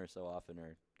banning Hunter so often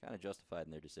are kind of justified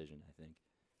in their decision, I think.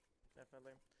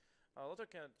 Definitely. Lothar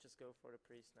can't just go for the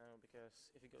priest now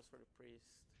because if he goes for the priest,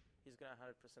 he's gonna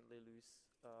 100% lose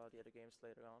the other games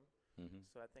later on.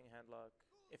 So I think handlock,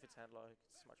 if it's handlock,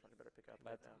 it's much better pickup.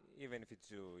 But right now. even if it's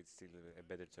Zoo, it's still a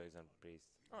better choice than Priest.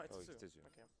 Oh, it's Oh, a zoo. it's a zoo.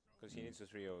 Okay. Because he needs to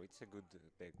 3-0. It's a good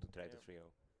deck to try to Yeah.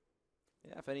 3-0.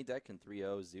 Yeah, if any deck can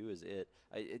 3-0, Zoo is it.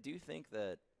 I do think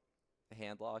that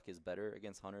handlock is better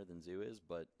against Hunter than Zoo is,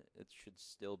 but it should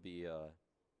still be a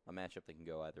matchup that can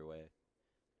go either way.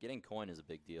 Getting coin is a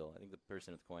big deal. I think the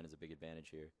person with coin is a big advantage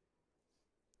here.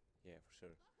 Yeah, for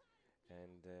sure.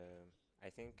 And I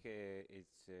think it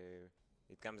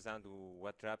comes down to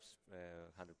what traps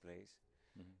Hunter plays.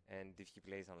 And if he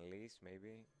plays Unleash,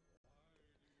 maybe.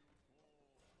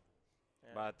 Yeah.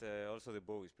 But also the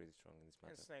bow is pretty strong in this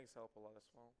and matchup. snakes help a lot as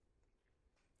well.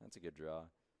 That's a good draw.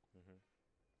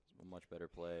 It's a much better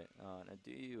play. Now,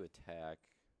 do you attack?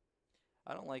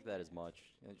 I don't like that as much.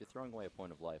 You're throwing away a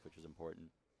point of life, which is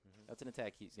important. That's an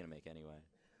attack he's going to make anyway.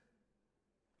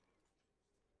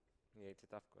 Yeah, it's a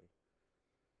tough call.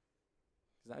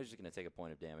 Because now he's just going to take a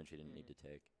point of damage he didn't need to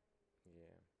take.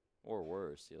 Yeah. Or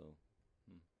worse, he'll...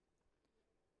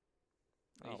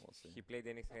 Oh, If we'll see. he played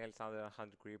anything else other than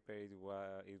Hunter Creeper, it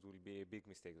will be a big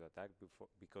mistake to attack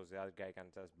because the other guy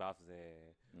can just buff the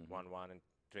 1-1 and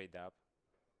trade up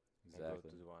and go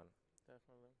Exactly. to the 1.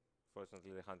 Definitely.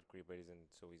 Fortunately, the Hunter Creeper isn't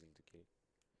so easy to kill.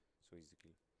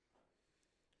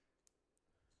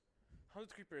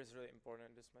 Hunter Creeper is really important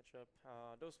in this matchup.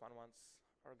 Those 1-1s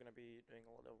are gonna be doing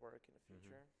a lot of work in the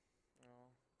future.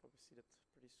 Probably see that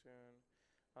pretty soon.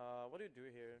 What do you do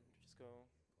here? Just go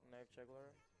knife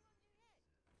juggler,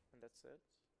 and that's it.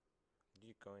 Do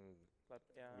you go in? But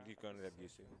yeah. Will you I go in guess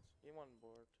abuse so. it? In one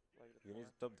board, like that You need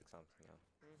one. to top deck something now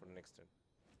for the next turn.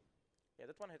 Yeah,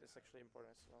 that one hit is actually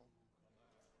important as well.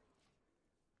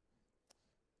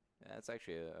 Yeah, that's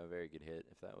actually a very good hit.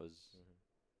 If that was...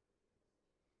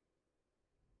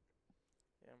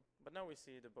 Yeah, But now we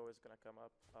see the bow is gonna come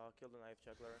up, kill the knife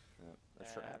juggler. Yeah, the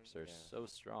And traps are yeah. so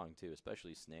strong too,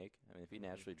 especially Snake. I mean, if he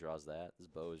naturally draws that, this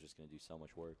bow is just going to do so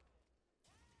much work.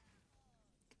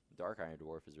 Dark Iron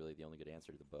Dwarf is really the only good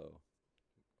answer to the bow.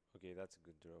 Okay, that's a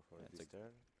good draw for Yeah, this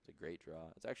turn. It's a great draw.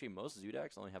 It's actually most Zoo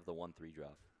decks only have the 1/3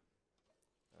 drop.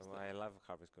 I love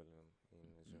Harvest Golem in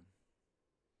the zoo.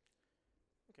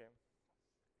 Okay.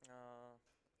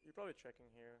 You're probably checking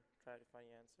here, try to find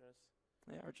the answers.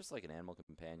 Yeah, or just like an animal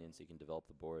companion so you can develop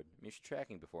the board. I mean, you should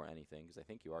tracking before anything because I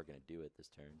think you are going to do it this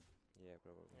turn. Yeah,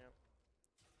 probably. Yeah.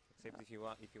 Except if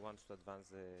he wants to advance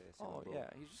the Oh, single bow. yeah,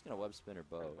 he's just going to web spinner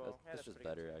bow. Right bow. That's, Yeah, that's that's just pretty good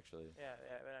better, too. actually. Yeah,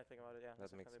 yeah. When I think about it, yeah, That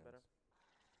that's makes definitely sense.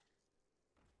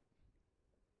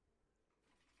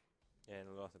 better.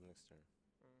 And Lothar next turn.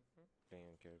 Mm-hmm. Playing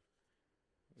on curve.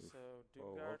 Oof. So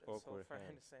Oh, Doomguard and awkward Soulfire in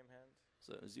hand. the same hand.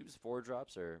 So Zoo's 4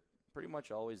 drops are pretty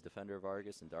much always Defender of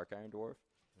Argus and Dark Iron Dwarf.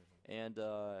 And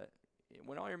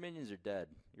when all your minions are dead,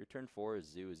 your turn 4 as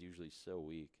Zoo is usually so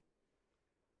weak.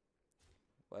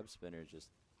 Web Spinner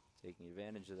just taking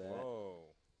advantage of that.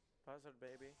 Whoa! Buzzard,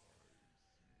 baby.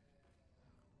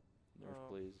 Nerf, Oh.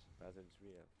 please. Buzzard's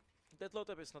real. That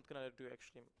Lothar is not gonna do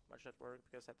actually much at work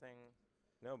because I think,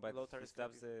 No, but Lothar he is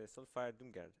gonna stabs the Soulfire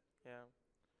Doomguard. yeah.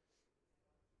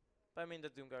 But I mean, the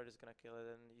Doomguard is gonna kill it,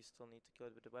 and you still need to kill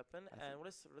it with the weapon. I And what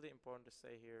is really important to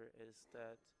say here is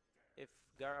that if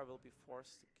Gaara will be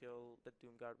forced to kill the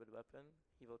Doomguard with weapon,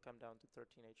 he will come down to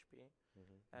 13 HP.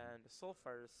 And the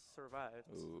Soulfire survived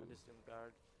on this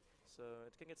Doomguard, so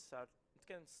it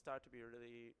can start to be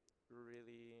really,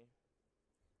 really.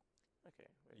 Okay.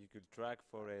 Wait. You could track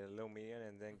for a low minion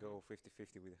and then go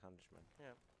 50-50 with Huntsman.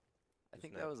 Yeah. I Just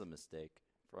think that was a mistake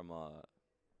from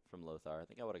Lothar. I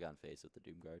think I would have gone face with the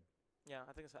Doomguard. Yeah,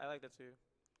 I think so. I like that too.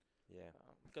 Yeah.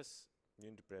 Because You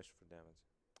need to pressure for damage.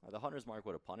 The Hunter's Mark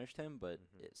would have punished him, but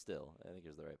Mhm. still, I think it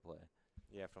was the right play.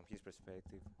 Yeah, from his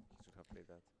perspective, he should have played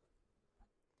that.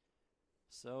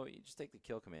 So you just take the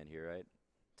kill command here, right?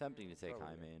 Tempting to take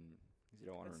high Probably. main because you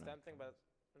don't want to it's run. tempting, but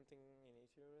I don't think you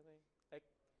need to really. Like,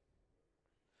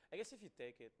 I guess if you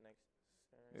take it next.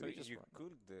 Maybe So you just you run.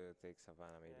 could take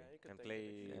Savannah maybe. Yeah, you could and take play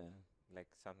it Yeah. like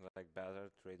something like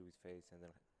Buzzard, trade with face, and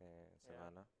then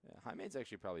Savannah. Yeah, high main's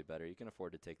actually probably better. You can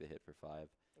afford to take the hit for 5.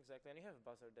 Exactly, and you have a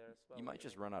Buzzard there as well. You might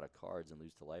just run out of cards and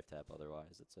lose to life tap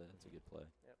otherwise. It's a good play.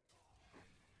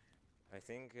 I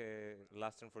think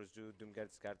last turn for Zoo,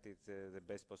 Doomguard started the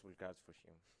best possible cards for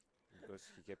him because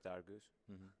he kept Argus.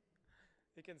 Mm-hmm.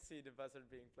 You can see the Buzzard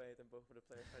being played, and both of the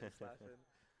players are just laughing.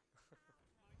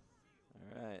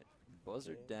 All right,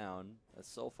 Buzzard Okay. down. A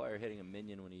Soulfire hitting a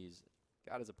minion when he's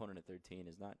got his opponent at 13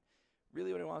 is not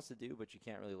really what he wants to do, but you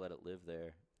can't really let it live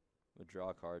there. Would draw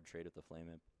a card, trade with the Flame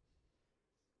Imp.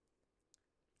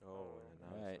 Oh, and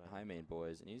now All right, it's high main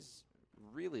boys, and he's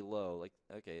really low. Like,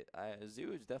 okay,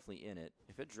 Zoo is definitely in it.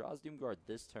 If it draws Doomguard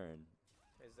this turn,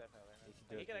 It's definitely. If he Like,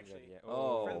 does he can Doomguard, actually. yeah.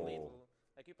 Oh. Friendly lethal.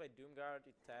 Like you play Doomguard,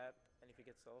 you tap, and if you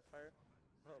get Soulfire,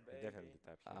 oh He baby, definitely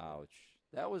tap him. ouch.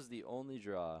 That was the only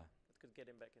draw. it could get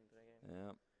him back into the game.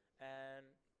 Yeah. And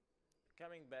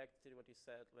coming back to what you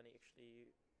said when he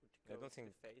actually would I go don't to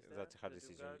think the face that's a there, hard the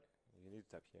decision. Doomguard, You need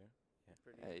to tap here.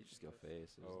 pretty Hey, you just go good.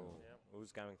 face. There's Oh, no- Yeah.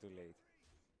 who's coming too late?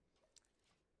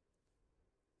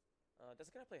 Does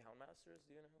he gonna play Houndmasters?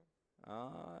 Do you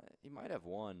know? He might have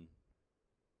one.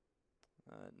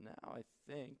 Now I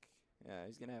think. Yeah,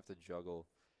 he's gonna have to juggle.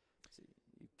 See,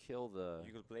 you kill the.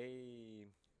 You could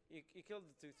play. You killed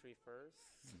the 2/3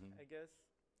 first, Mhm. I guess.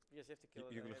 Because you have to kill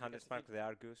it. You anyway, could hand because if spark you- the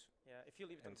Argus Yeah, if you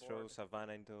leave it on and throw board,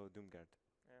 Savannah into Doomguard.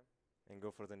 Yeah. And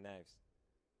go for the knives.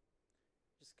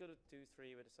 just go to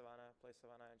 2/3 with the Savannah, play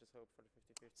Savannah, and just hope for the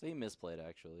 50/50. So he misplayed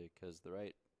actually, because the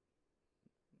right.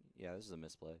 Yeah, this is a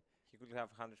misplay. He could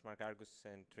have 100 mark Argus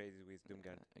and trade it with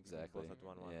Doomguard. Exactly. Both at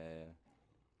 1-1. Yeah.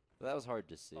 But that was hard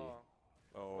to see. Oh,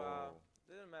 Oh. Wow.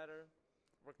 Didn't matter.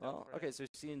 Worked out Well, for okay, him. so you're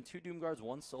seeing 2 Doomguards,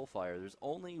 1 Soulfire. There's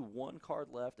only 1 card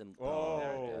left, and Oh.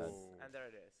 There it God. is. And there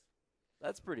it is.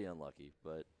 That's pretty unlucky.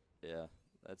 But yeah,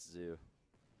 that's Zoo.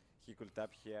 He could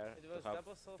tap here It to was have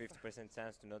double Soulfire. 50%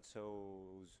 chance to not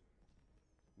show.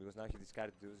 Because now he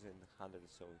discarded those and 100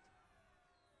 showed.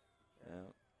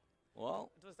 Yeah.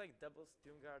 Well, It was like double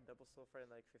Doomguard, double Soulfire,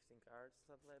 and like 15 cards,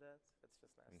 something like that. That's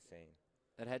just nasty. Insane.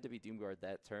 it had to be Doomguard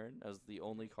that turn. That was the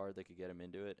only card that could get him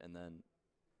into it, and then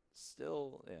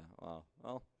still, yeah. Wow.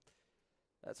 Well,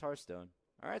 that's Hearthstone.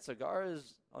 All right, so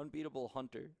Gaara's unbeatable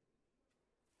Hunter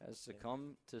has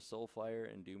succumbed to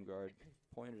Soulfire and Doomguard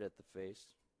pointed at the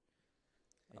face.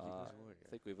 And he was I warrior.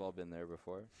 think we've all been there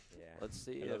before. Yeah. Let's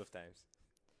see a lot if. of times.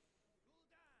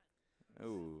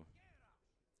 Ooh.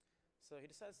 So he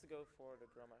decides to go for the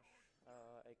Grommash,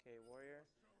 aka Warrior.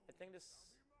 I think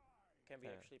this can be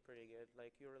Yeah. actually pretty good.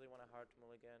 Like you really want a hard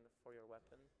mulligan for your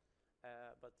weapon.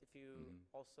 But if you Mhm.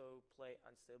 also play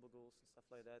unstable ghouls and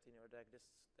stuff like that in your deck,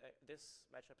 this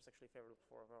matchup is actually favorable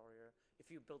for a warrior if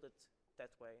you build it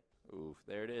that way. Oof,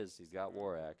 there it is. He's got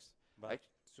War Axe. But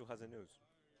Su has a news.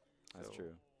 That's So-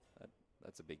 true.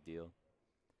 That's a big deal.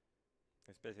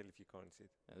 Especially if you can't see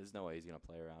it. Yeah, there's no way he's gonna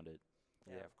play around it.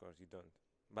 Yeah, of course you don't.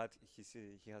 But he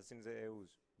has seen the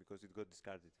EUs because it got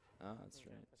discarded. Oh, that's Okay,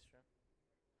 right. that's true.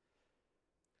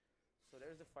 So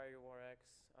there's the Fire War Axe.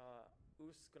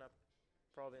 Oo's gonna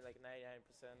probably like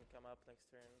 99% come up next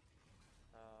turn.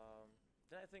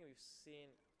 Then I think we've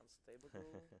seen Unstable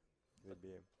Ghoul. The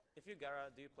BM. If you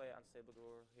Gaara, do you play Unstable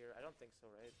Ghoul here? I don't think so,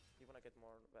 right? You wanna get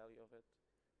more value of it.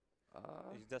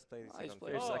 You just play the I just second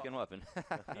play your phase. phase. second weapon.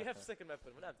 You have second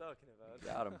weapon. What I'm talking about.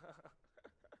 Got him.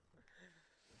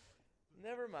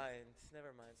 Never mind.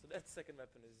 Never mind. So that second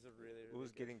weapon is really, really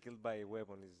Who's good. getting killed by a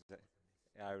weapon is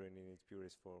iron in its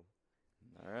purest form.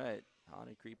 All right,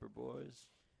 Honey Creeper boys,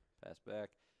 pass back.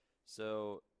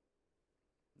 So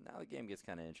now the game gets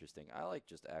kind of interesting. I like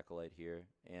just Acolyte here,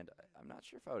 and I'm not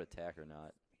sure if I would attack or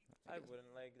not. I guess-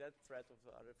 wouldn't like that threat of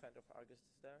the other Phantom of Argus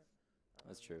is there.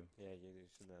 That's Um, true. Yeah, you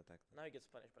shouldn't attack. Now he gets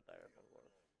punished by Dire War.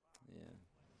 Yeah.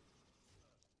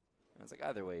 And it's like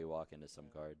either way you walk into some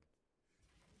card.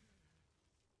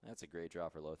 That's a great draw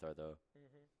for Lothar, though.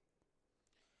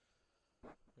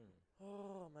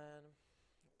 Oh man,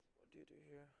 what do you do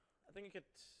here? I think you could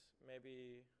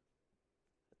maybe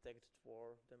attack the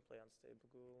dwarf, then play Unstable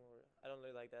Ghoul. Or I don't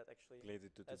really like that actually. Play the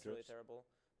 2/2 That's really drops. terrible.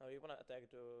 No, you wanna attack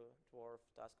the dwarf,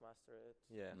 Taskmaster it.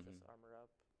 Yeah. Just Mhm. armor up.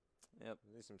 Yep.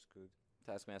 This seems good.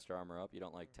 Taskmaster armor up. You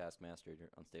don't like Mhm. Taskmaster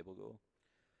Unstable Ghoul?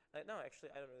 No,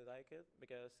 actually, I don't really like it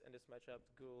because in this matchup,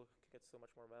 Ghoul gets so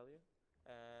much more value,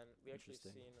 and we actually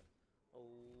Interesting. seen a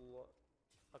lot.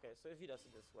 Okay, so if he does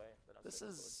it this way, then This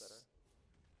Unstable Ghoul is better.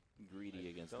 is greedy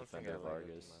against don't think Defender I of like it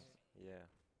too Argus. much. Yeah.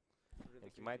 Really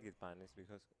Like he might greedy. get punished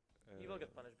because. He will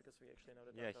get punished because we actually know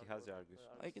that. Yeah, Dark he has the Argus-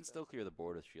 Argus. I can is still there. clear the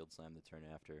board with Shield Slam the turn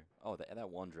after. Oh, that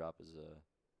one drop is a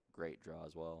great draw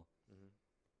as well. Mm-hmm.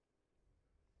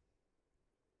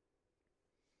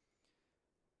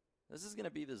 This is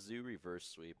gonna be the Zoo reverse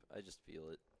sweep. I just feel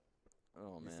it.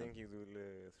 Oh You man. think he will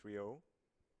 3-0?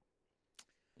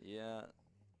 Yeah.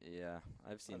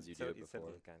 I've seen Zoo So do it it before.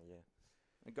 certainly can, yeah.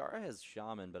 Gaara has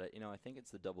Shaman, but I think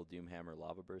it's the double Doomhammer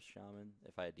Lava Burst Shaman,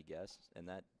 if I had to guess. And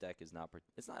that deck is not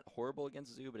it's not horrible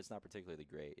against Zoo, but it's not particularly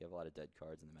great. You have a lot of dead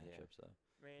cards in the Yeah. matchup, so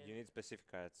I mean, You need specific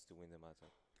cards to win the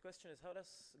matchup. the question is, how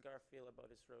does Gar feel about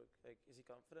his rogue? Like, is he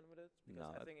confident with it? Because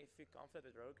No, I I- think if you're confident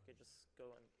with rogue, you can just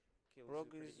go and kill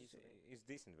Rogue Zoo pretty is, easily. is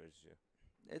decent versus you.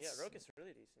 it's Yeah, rogue is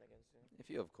really decent against you. if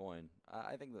you have coin.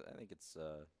 I think it's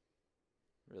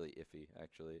really iffy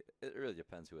actually. It really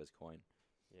depends who has coin.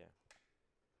 Yeah,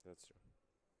 that's true.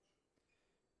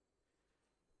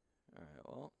 All right,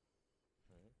 well,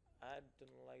 I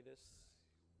don't like this.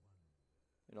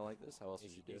 you don't like this? How else Is,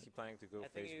 would you do is it? he planning to go I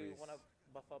think face you with? want to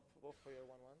buff up both for your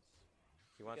 1/1s.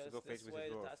 He wants to go because face this with way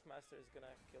his the dwarf. Taskmaster is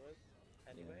gonna kill it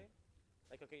anyway.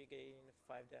 Like, okay, you gain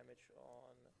 5 damage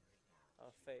on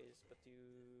phase, but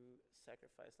you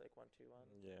sacrifice like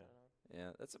 1/2/1. Yeah. I don't know.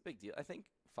 Yeah, that's a big deal. I think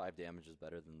 5 damage is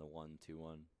better than the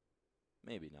 1/2/1.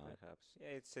 Maybe not. Perhaps. Yeah,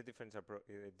 it's a different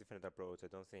approach. I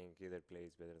don't think either play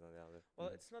is better than the other. Well,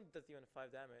 Mhm. it's not that even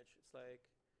 5 damage. It's like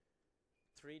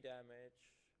 3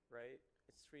 damage, right?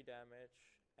 It's 3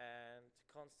 damage and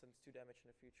constant 2 damage in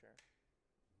the future.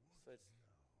 So it's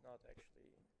not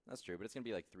actually. That's true, but it's gonna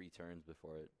be like 3 turns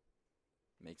before it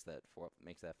makes that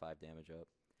 5 damage up.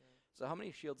 Mm. So how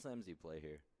many shield slams do you play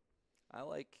here? I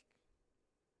like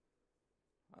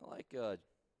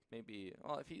maybe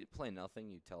if you play nothing,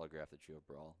 you telegraph the True of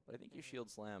Brawl. But I think you Mhm. shield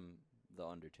slam the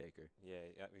Undertaker. Yeah,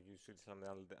 you should slam the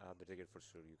Undertaker for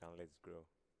sure. You can't let it grow.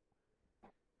 I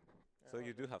So don't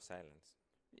you know. do have silence.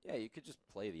 Yeah, you could just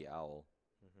play the Owl.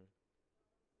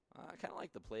 Mm-hmm. I kind of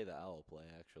like the play the Owl play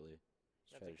actually.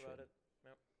 Just Yeah, try to think show about you. it.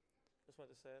 Yep. Just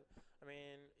wanted to say it. I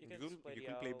mean, you You can could, just play you the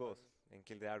could play owl both and- and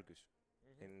kill the Argus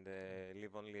Mhm. and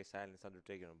leave only a silenced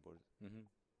Undertaker on board.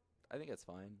 I think that's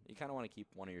fine. You kind of want to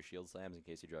keep one of your shield slams in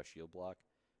case you draw a shield block.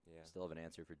 Yeah. Still have an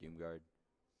answer for Doomguard.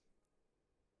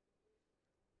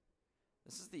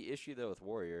 This is the issue though with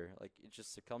Warrior. Like it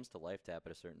just succumbs to life tap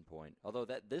at a certain point. Although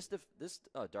this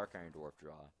Dark Iron Dwarf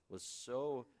draw was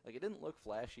so like it didn't look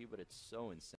flashy, but it's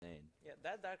so insane. Yeah,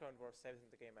 that Dark Iron Dwarf saved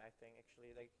the game, I think,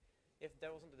 actually. Like, if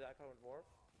there wasn't the Dark Iron Dwarf,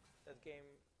 that game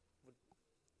would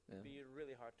Yeah. be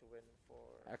really hard to win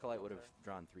for. Acolyte would have Lothar.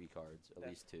 drawn 3 cards, at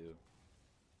least 2.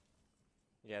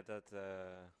 Yeah, that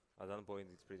at that point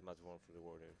it's pretty much one for the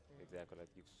warrior. If the Mhm.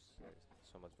 Acolyte gives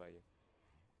so much value.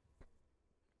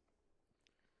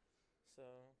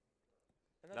 So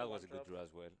That another was one a good drop draw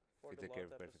as well. for Fit the the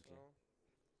curve Lothar as perfectly. well.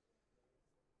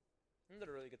 Another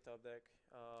really good top deck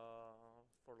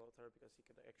for Lothar because he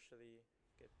could actually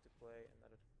get to play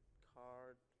another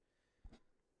card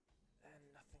and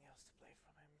nothing else to play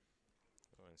from him.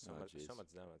 Oh, and Oh, so jeez.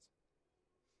 much damage.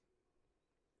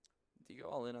 Do you go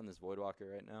all in on this Voidwalker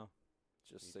right now?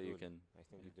 Just You so you could. can, I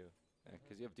think you do.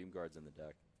 because you have Doom Guards in the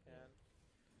deck. Yeah.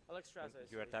 And Alexstrasza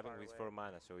is You are really tapping far with away. 4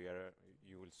 mana, so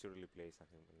you will surely play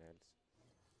something else.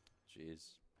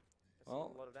 Jeez. That's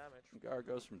Well, a lot of damage. Gaara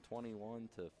goes from 21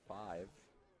 to 5.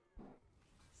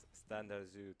 Standard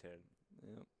zoo turn.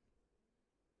 Yep.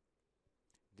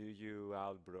 Do you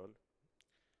out brawl?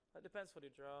 It depends what you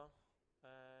draw,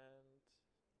 and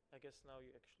I guess now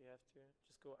you actually have to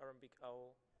just go Arambic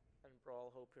Owl and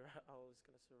brawl. Hope your owl is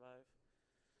gonna survive.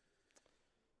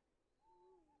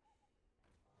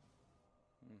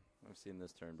 I've seen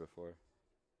this turn before.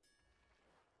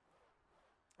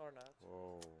 Or not.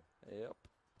 Whoa. Yep.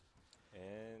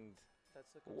 And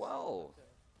That's a Well.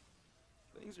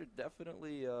 concern. Things are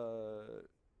definitely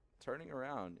turning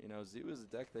around. You know, Zoo is a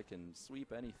deck that can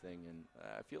sweep anything, and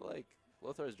I feel like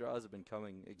Lothar's draws have been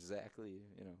coming exactly,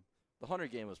 you know. The Hunter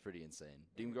game was pretty insane.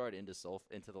 Doomguard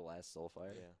into the last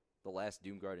Soulfire. yeah. The last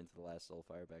Doomguard into the last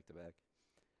Soulfire back to back.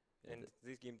 And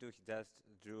this game too, he just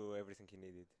drew everything he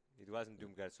needed. It wasn't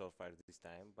Doomguard Soulfire this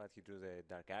time, but he drew the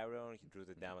Dark Iron, he drew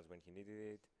the damage when he needed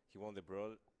it, he won the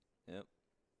brawl. Yep.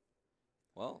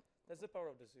 Well, That's the power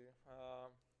of the zoo.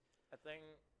 I think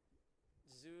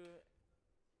zoo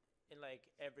in like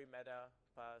every meta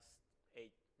past 8-9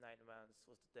 months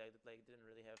was the deck that like didn't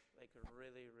really have like a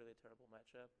really terrible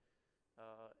matchup.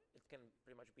 It can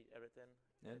pretty much beat everything.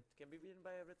 Yeah. It can be beaten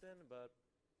by everything, but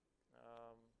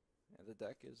yeah, the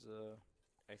deck is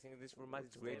I think this format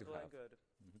is great to stable and have, good.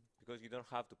 because you don't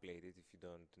have to play it if you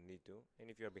don't need to. And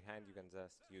if you're behind, you can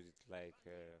just use it like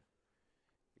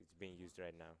it's being used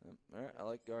right now. all right. I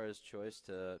like Gaara's choice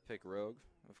to pick Rogue.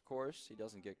 Of course, he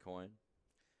doesn't get coin.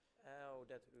 Oh,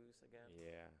 that ooze again.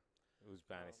 Yeah. Who's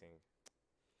banishing?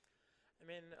 I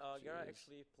mean, Gaara Jeez.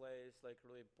 actually plays like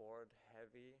really board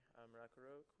heavy Miracle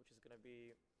Rogue, which is gonna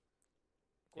be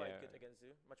quite Yeah. good against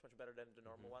Zoo. Much better than the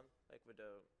normal Mhm. one, like with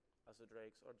the Azu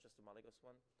Drakes or just the Malygos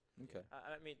one. Okay.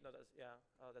 I mean, not as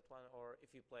that one. Or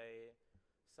if you play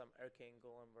some Arcane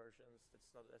Golem versions,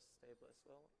 that's not as stable as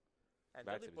well. And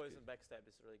Backstab Deadly is Poison good. Backstab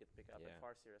is a really good pickup, Yeah. and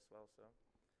Farseer as well. So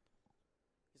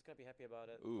he's gonna be happy about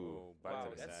it. Ooh. Oh, Wow,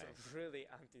 backstab is that's nice. a really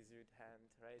anti-Zood hand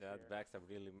right That here. backstab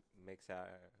really makes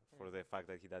for the fact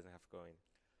that he doesn't have coin.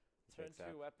 It Turn makes 2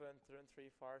 up. weapon, turn 3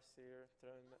 Farseer,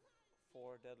 turn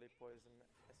 4 Deadly Poison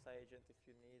SI Agent if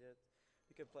you need it.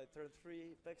 You can play turn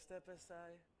 3 Backstab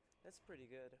SI. That's pretty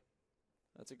good.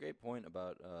 That's a great point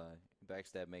about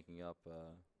backstab making up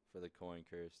for the coin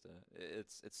cursed.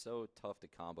 It's so tough to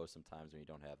combo sometimes when you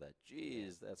don't have that.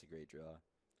 Jeez, that's a great draw.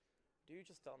 Do you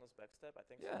just down this Backstab? I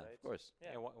think Yeah, so, right? of course.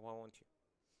 Yeah. Yeah, why won't you?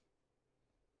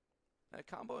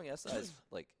 Comboing SI is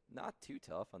like not too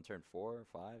tough on turn 4 or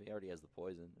 5. He already has the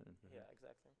poison. Yeah,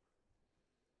 exactly.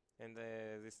 And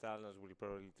this Thalnos will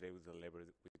probably trade with the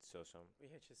Leopard with Sosum.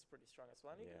 Which is pretty strong as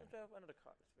well. And you Yeah. can have another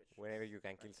card, which Whenever is you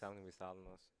can kill nice. something with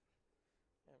Thalnos.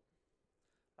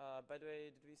 By the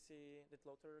way, did we see, did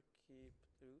Lothar keep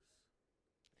Ooze?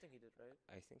 I think he did, right?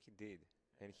 I think he did.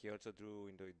 And he also drew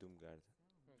into a Doomguard.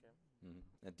 Okay.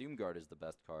 And Doomguard is the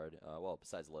best card, well,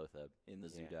 besides Lothar, in the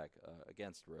Zoo Yeah. deck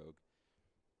against Rogue.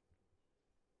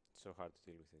 It's so hard to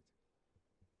deal with it.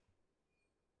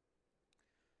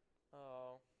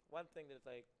 One thing that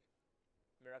like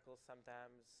Miracle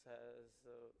sometimes has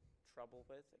trouble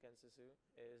with against the Zoo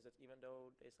is that even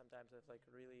though they sometimes have like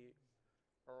really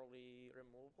early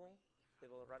removal, they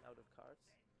will run out of cards,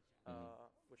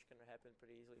 which can happen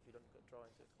pretty easily if you don't draw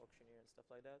into Auctioneer and stuff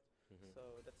like that. Mhm.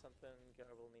 So that's something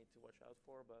Gaara will need to watch out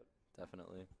for. But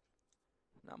Definitely.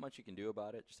 Not much you can do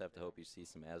about it. Just have to hope you see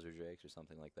some Azure Drakes or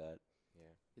something like that.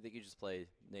 Yeah. You think you just play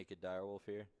Naked Direwolf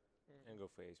here? And go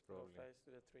face, go probably. face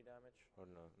to the 3 damage. Or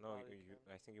no. No, Oh, you can.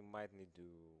 I think you might need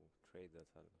to trade that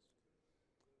Thalnos.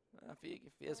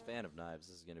 If he has Fan of Knives,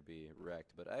 this is going to be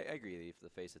wrecked. But I agree that if the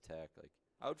face attack, like,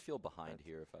 I would feel behind But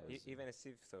here if I was. Even a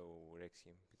Sith though wrecks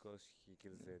him because he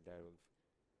kills the Direwolf.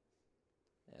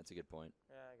 Yeah, that's a good point.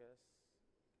 Yeah, I guess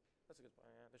that's a good point.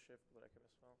 Yeah, the shift will wreck him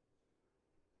as well.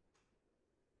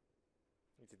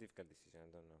 It's a difficult decision,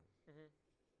 I don't know.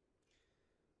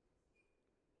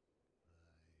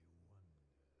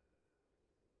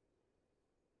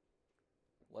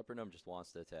 Leopardum just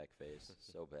wants to attack face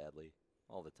so badly,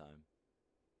 all the time.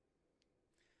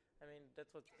 I mean,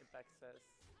 that's what Impact says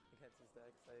against his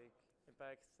decks. Like,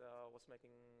 Impact was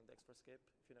making decks for skip,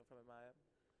 if you know from Amaya.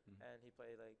 And he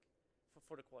played like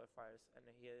for the qualifiers, and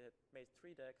he had made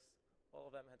 3 decks. All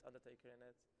of them had Undertaker in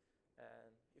it,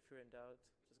 and if you're in doubt,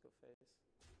 just go face.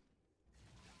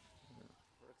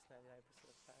 Works 99%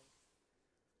 of the time.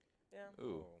 Yeah.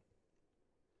 Ooh. Oh.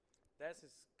 This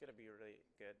is gonna be really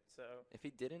good. So If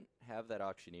he didn't have that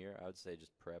auctioneer, I would say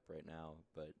just prep right now,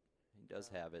 but he does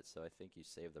have it, so I think you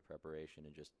save the preparation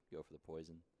and just go for the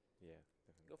poison. Yeah,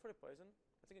 definitely. go for the poison.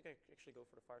 I think I can actually go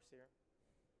for the Farseer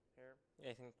here.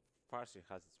 Yeah, I think Farsi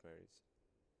has its merits.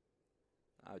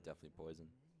 I would definitely poison.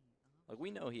 Like, we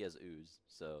know he has ooze,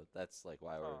 so that's like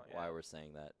why Oh, why yeah. we're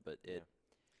saying that. But it,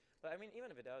 But I mean,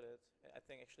 even without it, I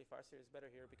think actually Farseer is better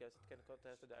here because it can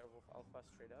contest the Direwolf Alpha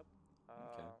straight up.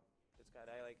 Okay. This guy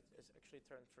I like is actually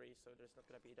turn 3, so there's not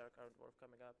gonna be a Dark Iron Dwarf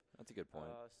coming up. that's a good point.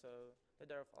 So the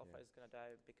Direwolf Alpha Yeah. is gonna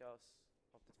die because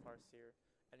of the Farseer,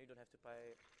 and you don't have to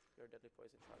pay your Deadly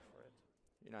Poison charge for it.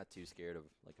 You're not too scared of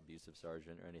like abusive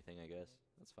sergeant or anything, I guess.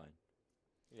 That's fine.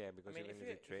 Yeah, I because mean, even if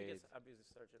if you you trade, get Abusive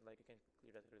Surgeon, like you can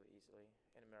clear that really easily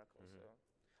in a Miracle. Mhm. So,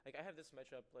 like I have this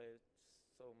matchup played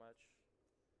so much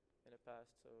in the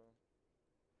past, so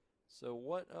So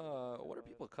what are about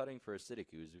people cutting for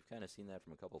acidic ooze? We've kind of seen that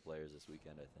from a couple players this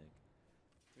weekend, I think.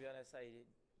 to be honest, I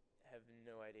have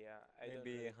no idea. I don't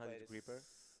Maybe really play 100 this Creeper?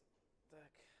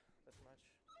 deck that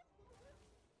much.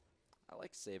 I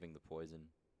like saving the poison.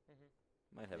 Mm-hmm.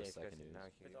 Might have yeah, a second especially ooze. now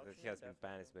With he auctioneer, has been definitely.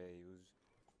 banished by use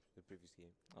the previous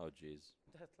game. Oh, jeez.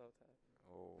 That Lothar.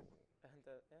 Oh, And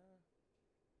yeah,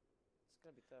 it's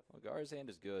gonna be tough. Well, Gaara's hand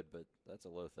is good, but that's a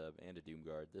Lothar and a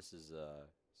Doomguard. This is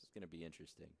gonna be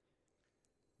interesting.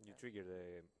 you Yeah. trigger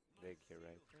the egg here,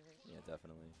 right? Mm-hmm. Yeah,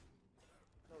 definitely.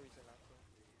 No reason not to.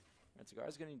 Alright, so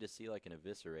Gaara's gonna need to see like an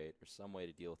eviscerate or some way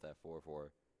to deal with that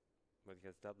 4/4. But he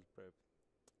has double prep,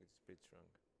 which is pretty strong.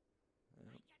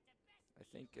 I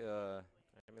think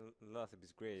I mean, Lothar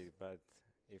is great, but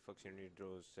if Auctioneer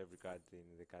draws every card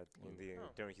in the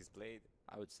Oh. turn he's played,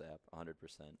 I would sap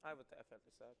 100%. I would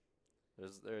definitely sub.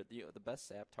 The best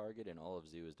sap target in all of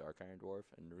Zoo is Dark Iron Dwarf,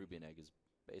 and Rubian Egg is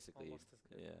basically Almost as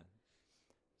good. yeah.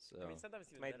 So I mean, sometimes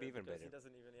even might better be even because he better.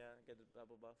 doesn't even get a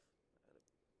double buff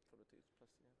for the 2 plus.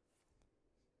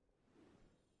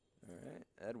 Yeah. all right,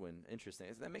 Edwin,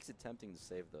 interesting. That makes it tempting to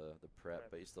save the prep,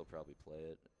 Prep. but you still probably play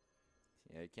it.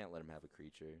 Yeah, you can't let him have a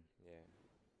creature.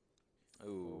 yeah.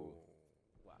 Ooh, Oh,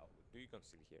 wow. Do you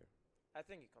conceal here? I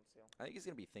think he conceal. I think he's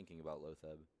gonna be thinking about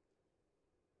Lothar.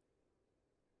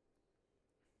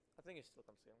 I think he still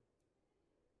conceal.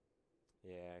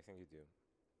 Yeah, I think you do.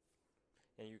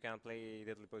 And you can play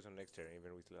Deadly Poison next turn,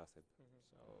 even with Lothar. Mm-hmm.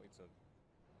 So it's not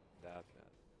that bad,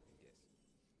 I guess.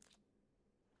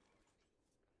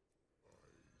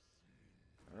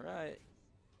 All right,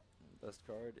 best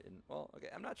card in. Well, okay,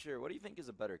 I'm not sure. What do you think is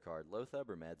a better card, Lothar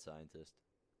or Mad Scientist?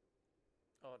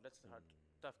 Oh, that's a hard,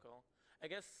 tough call. I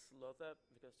guess Lothar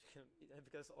because you can,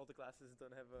 because all the classes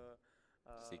don't have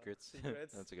Secrets.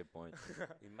 secrets. That's a good point.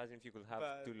 Imagine if you could have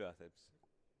But- 2 Lothars.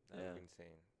 That would Yeah. be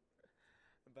insane.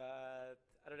 But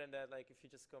other than that, like if you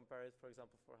just compare it, for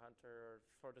example, for Hunter or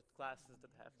for the classes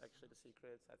that have actually the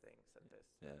secrets, I think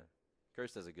Scientist. Yeah,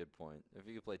 Cursed has a good point. If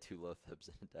you could play 2 Lothars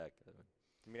in a deck, that would,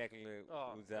 Miracle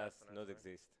Oh, would just not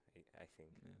definitely. exist, I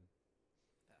think. yeah.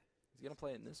 He's gonna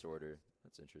play it in this order.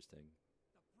 That's interesting.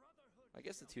 I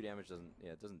guess the 2 damage doesn't.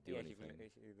 Yeah, it doesn't do Yeah, anything.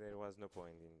 there was no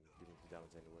point in dealing the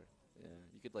damage anywhere. Yeah,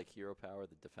 you could like hero power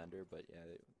the defender, but yeah,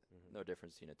 Mhm. no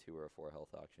difference between a 2 or a 4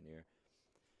 health auctioneer.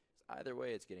 Either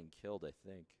way, it's getting killed, I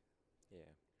think.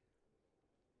 Yeah.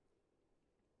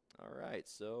 All right,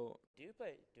 so Do you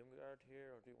play Doomguard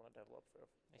here, or do you want to develop for?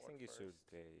 I think you should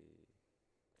play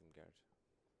Doomguard.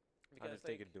 Because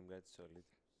Undertaker like, Doomguard solid.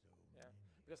 yeah,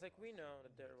 because like we know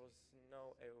that there was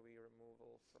no AOE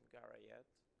removal from Gaara yet,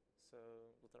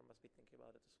 so Lothar must be thinking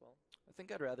about it as well. I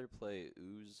think I'd rather play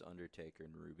Ooze, Undertaker,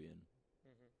 and Rubian.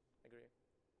 Agree.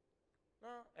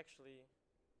 No, actually,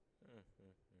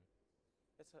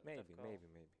 it's a Maybe, tough call. maybe.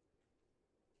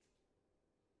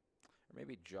 Or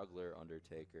maybe Juggler,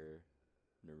 Undertaker,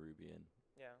 Nerubian,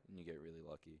 Yeah. and you get really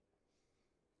lucky.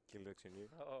 Kill the Auctioneer.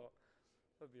 Oh,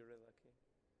 would be really lucky.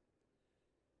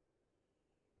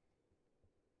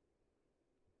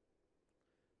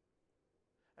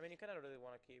 I mean, you kind of really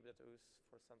want to keep that ooze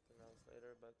for something else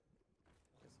later, but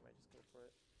I guess I might just go for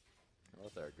it.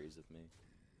 Lothar agrees with me.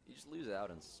 You just lose out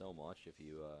on so much if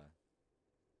you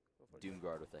Go for it.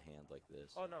 Doomguard with a hand like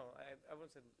this. Oh no, I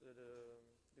wouldn't say the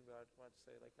Doomguard. I wanted to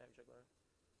say like Knife Juggler.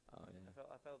 Oh, yeah.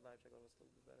 I felt Knife Juggler was a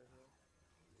little bit better here.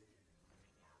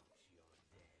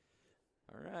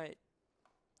 All right.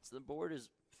 So the board is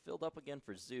filled up again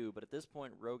for Zoo, but at this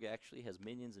point, Rogue actually has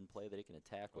minions in play that it can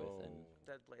attack with, and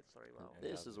That played sorry well. Yeah.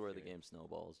 this that is would where be the good. game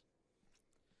snowballs.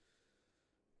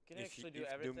 Can you If actually you- do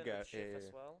if everything with Doomguard, shift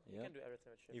as well? You yeah. can do everything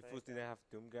with shift. If right? Fus didn't have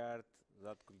Doomguard,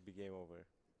 that could be game over.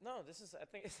 No, this is. I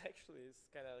think it's actually it's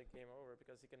kind of like game over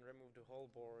because he can remove the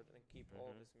whole board and keep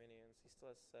all of Mhm. his minions. He still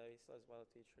has Wild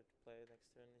Teacher to play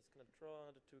next turn. He's gonna draw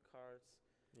another 2 cards.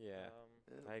 Yeah,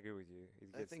 I agree with you. It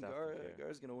I gets think tough Gaara, from here.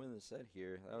 Gaara's going to win the set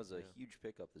here. That was a Yeah. huge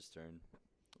pickup this turn.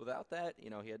 Without that, you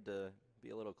know, he had to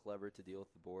be a little clever to deal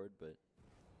with the board, but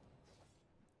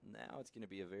now it's going to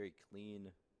be a very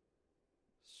clean,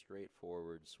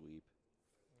 straightforward sweep.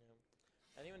 Yeah.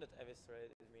 And even that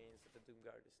eviscerate, it means that the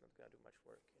Doomguard is not gonna do much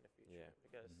work in the future Yeah.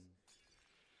 because Mhm.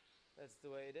 that's the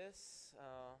way it is.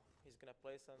 He's gonna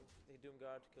place on the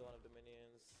Doomguard, kill one of the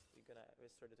minions. You're gonna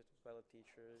eviscerate it with Wild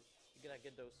Teacher. You're gonna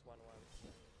get those 1/1s.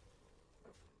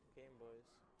 Game boys.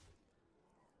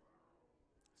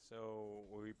 So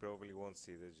we probably won't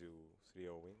see the Zoo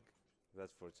 3-0 win.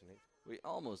 That's fortunate. We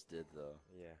almost did, though.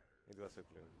 Yeah, it was so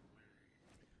close.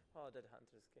 Oh, that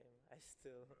Hunter's game. I'm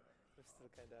still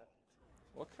kinda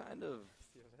What kind of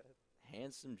feel that.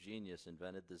 handsome genius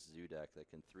invented this zoo deck that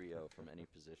can 3-0 from any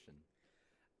position?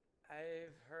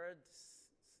 I've heard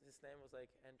his name was like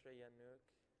Andre Yanuk.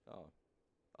 Oh.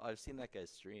 I've seen that guy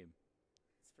stream.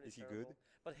 It's pretty Is he good? terrible.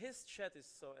 But his chat is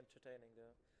so entertaining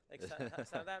though. Like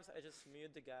sometimes I just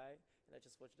mute the guy and I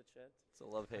just watch the chat. It's a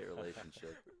love-hate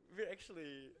relationship. We're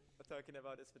actually talking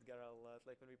about this with Gaara a lot,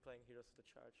 like when we're playing Heroes of the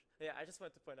Charge. Yeah, I just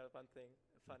want to point out one thing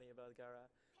funny about Gaara.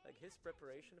 Like his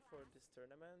preparation for this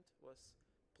tournament was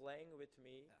playing with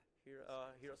me,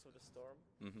 Heroes of the Storm,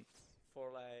 Mhm. for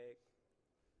like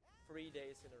 3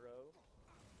 days in a row,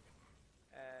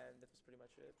 and that was pretty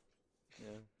much it.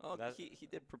 Yeah. Oh, That's- he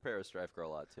did prepare a Strife Girl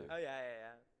a lot, too. Oh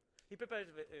yeah. He prepared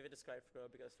with the Scribe Pro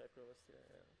because Scribe Pro was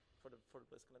for the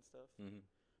BlizzCon and stuff. Mhm.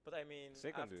 But I mean,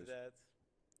 Second after dude. that,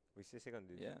 We see second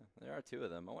dude. Yeah, there are 2 of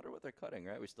them. I wonder what they're cutting,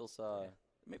 right? We still saw... Yeah.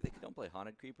 Maybe they don't play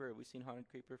Haunted Creeper. Have we seen Haunted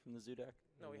Creeper from the zoo deck?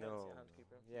 no, we haven't seen Hunt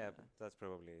Keeper. Yeah, Yeah. but that's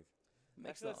probably it. It I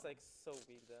makes, feel the, it's like so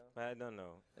weak though. But I don't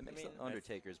know. it makes mean, the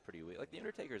Undertakers pretty weak. Like, the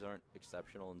Undertakers aren't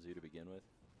exceptional in zoo to begin with.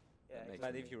 Yeah, makes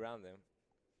But sense. if you round them,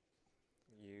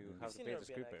 you Mhm. have We've to seen pay the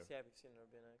European creeper. X. Yeah, we've seen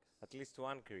European X. At least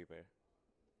one creeper.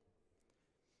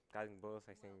 Cutting both,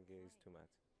 I think, is too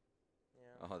much.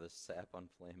 Yeah. Oh, the sap on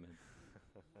Flamin'.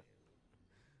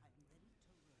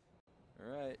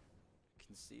 Alright.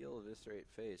 Conceal, eviscerate,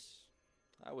 face.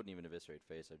 I wouldn't even eviscerate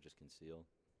face, I'd just conceal.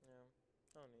 Yeah.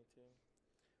 No need to.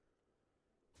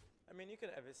 I mean, you can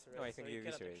eviscerate. No, I so think you you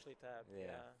cannot eviscerate. actually tap.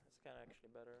 Yeah. It's kind of actually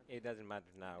better. It doesn't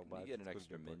matter now, but You get an it could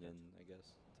extra be important. minion, I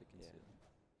guess, to conceal.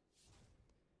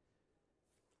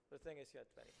 The thing is, you had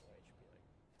 24 HP.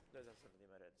 Like, that doesn't really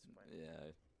matter at this point.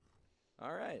 Yeah.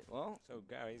 Alright, well, So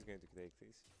Gaara is going to take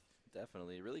this.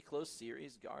 definitely. Really close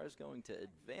series. Gaara's going to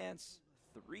advance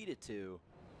 3-2.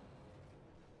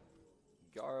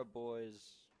 Gaara boys.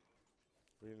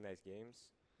 Really nice games.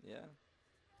 Yeah.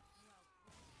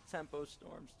 Tempo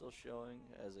Storm still showing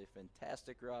as a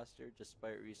fantastic roster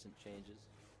despite recent changes.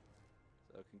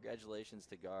 So congratulations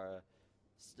to Gaara.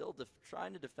 Still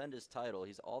trying to defend his title.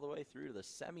 He's all the way through to the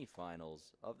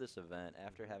semifinals of this event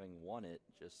after having won it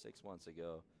just 6 months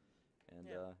ago. And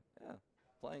Yeah. yeah,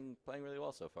 playing really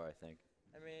well so far, I think.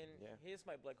 I mean, Yeah. he's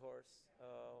my black horse.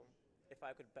 If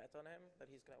I could bet on him that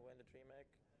he's gonna win the Dreamhack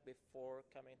before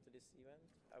coming to this event,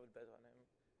 I would bet on him.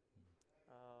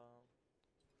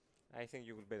 I think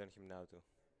you will bet on him now too.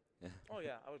 Oh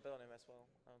yeah, I would bet on him as well.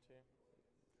 Don't you?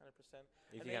 100%.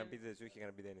 If I he can mean- beat the Zoo, he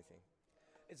can beat anything.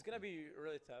 It's gonna be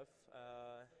really tough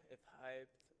if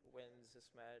Hyped wins this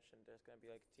match, and there's gonna be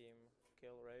like team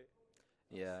kill, right?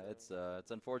 Yeah, So-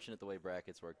 it's unfortunate the way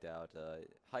brackets worked out.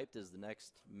 Hyped is the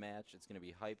next match. It's going to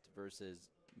be Hyped versus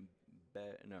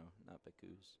no, not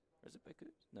Bekuz. Or is it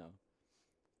Bekuz? No.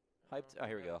 Hyped. Oh,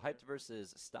 here we go. Hyped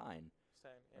versus Stein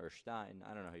Stein. Yeah. or Stein.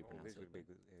 I don't know how you Oh, pronounce this it. will be a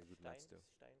but good match too.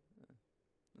 Stein.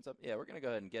 What's up? Yeah, we're going to go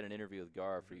ahead and get an interview with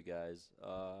Gaara for you guys.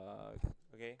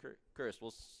 Okay. Cursed,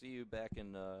 we'll see you back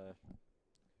in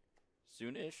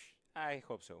soonish. I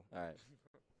hope so. All right,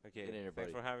 Okay. Get in here,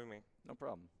 Thanks buddy. for having me. no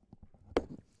problem.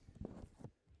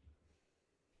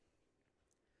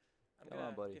 I'm Come gonna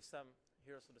on, buddy. give some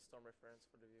Heroes of the Storm reference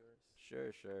for the viewers.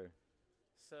 Sure.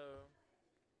 So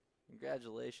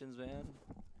Congratulations, man.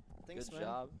 Thanks, Good man.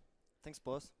 job. Thanks,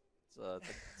 boss.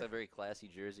 It's a very classy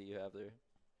jersey you have there.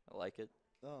 I like it.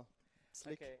 Oh,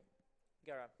 slick. okay,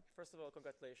 Gaara. First of all,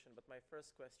 congratulations. But my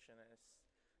first question is,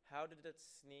 how did that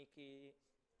sneaky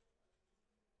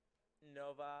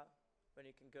Nova, when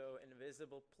you can go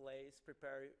invisible place,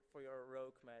 prepare for your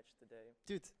rogue match today?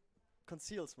 Dude,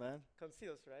 conceals, man.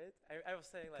 Conceals, right? I was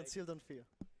saying like Conceal, don't fear.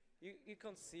 you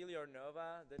conceal your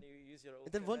Nova, then you use your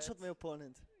And then ultimate. one-shot my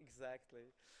opponent. Exactly.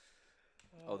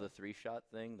 Oh, the 3-shot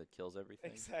thing that kills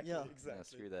everything? Exactly, Yeah. Yeah, exactly.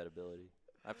 screw that ability.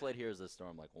 I played Heroes of the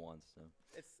Storm like once, so.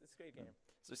 It's a great game.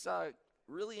 So we saw a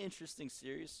really interesting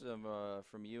series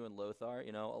from you and Lothar.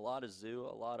 You know, a lot of Zoo,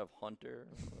 a lot of Hunter.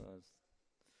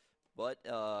 But,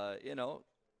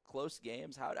 close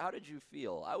games. How did you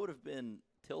feel? I would have been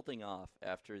tilting off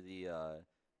after the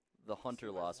Hunter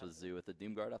Zoo loss versus with Hunter. Zoo with the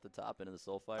Doomguard off the top into the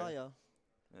Soulfire. Ah, yeah.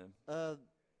 Yeah.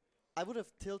 I would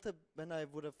have tilted when I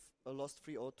would have lost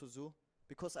 3-0 to Zoo,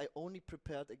 because I only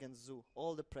prepared against Zoo.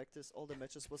 All the practice, all the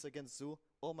matches was against Zoo.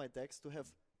 All my decks to have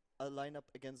a lineup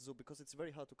against Zoo, because it's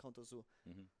very hard to counter Zoo.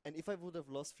 Mhm. And if I would have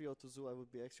lost 3-0 to Zoo, I would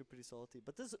be actually pretty salty.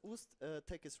 But this Oost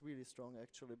tech is really strong,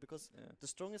 actually, because Yeah. the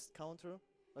strongest counter,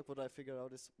 like what I figured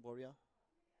out, is Warrior.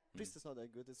 Mm. Priest is not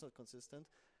that good, it's not consistent.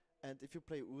 And if you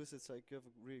play Oost, it's like you have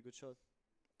a really good shot.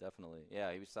 Definitely.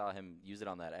 Yeah, we saw him use it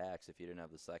on that axe if you didn't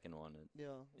have the second one.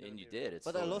 Yeah. And you be did. right. It's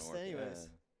But I still lost didn't work. anyways.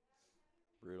 Yeah.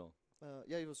 Brutal.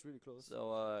 Yeah, it was really close.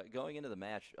 So going into the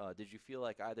match, did you feel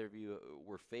like either of you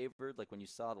were favored? Like when you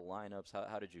saw the lineups,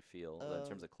 how did you feel in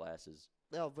terms of classes?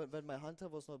 Yeah, when my Hunter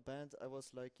was not banned, I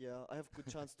was like, yeah, I have good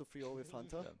chance to 3-0 with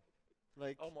Hunter. Yeah.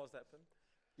 Like, Almost happened.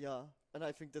 yeah, and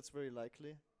I think that's very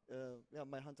likely. Yeah,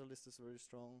 my Hunter list is very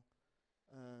strong.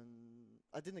 And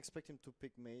I didn't expect him to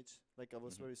pick Mage. Like, I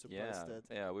was Mhm. very surprised Yeah, that.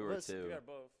 yeah, we were Whereas too. We are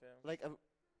both, yeah. Like,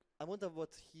 I wonder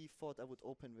what he thought I would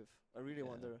open with. I really Yeah.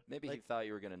 wonder. Maybe he like, thought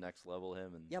you were gonna next level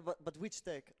him, and yeah, but which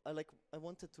deck? I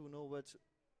wanted to know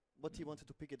what he wanted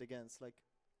to pick it against. Like,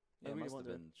 yeah, I it really must have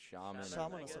wonder. been Shaman,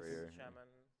 Shaman or or something. Warrior. Shaman.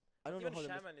 I don't know Even how the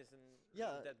Shaman isn't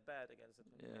Yeah. that bad against it.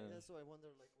 Yeah. Yeah, so I wonder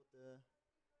like what the.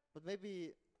 But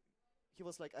maybe he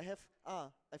was like,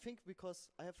 I think because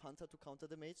I have Hunter to counter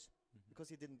the Mage, Mhm. because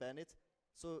he didn't ban it,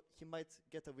 so he might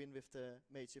get a win with the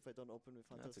Mage if I don't open with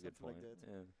Hunter. That's a good something point. like that.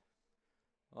 Yeah.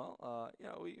 Well,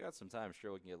 we got some time.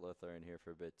 Sure, we can get Lothar in here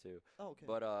for a bit too. Oh, okay.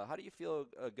 But how do you feel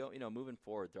moving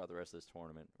forward throughout the rest of this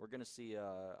tournament? We're gonna see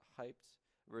Hyped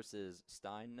versus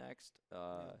Stein next.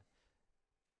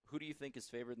 Who do you think is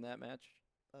favored in that match?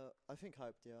 I think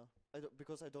hyped, yeah.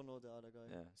 Because I don't know the other guy.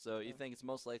 Yeah. So you Yeah. think it's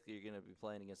most likely you're gonna be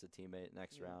playing against a teammate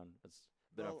next Yeah. round? It's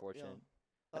a bit Well, unfortunate.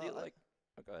 yeah. How do you I- like?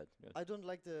 Oh, go ahead. Yeah. I don't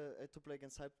like to play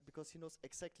against hyped because he knows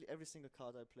exactly every single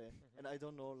card I play, and I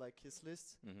don't know like his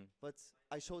list. Mm-hmm. But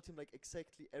I showed him like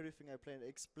exactly everything I play and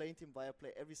explained him why I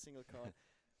play every single card.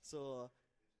 So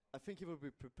I think he will be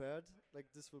prepared.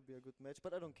 Like this will be a good match.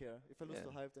 But I don't care if I lose to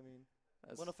Yeah. hyped. I mean,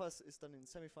 one of us is done in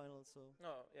semifinals. So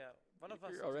No, yeah. One of You're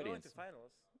us is already going in to s-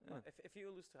 finals. Yeah. If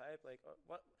you lose to Hype, like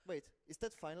what? wait, is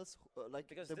that finals? Like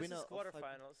Because the this winner is of Hyped?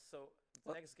 quarterfinals, so the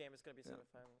Well, next game is gonna be yeah.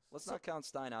 semifinals. Let's So- not count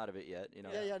Stein out of it yet. You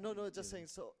know. Yeah, no, just Yeah. saying.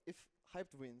 So if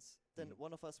hyped wins, then Mhm.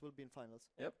 one of us will be in finals.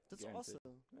 Yep. That's guaranteed.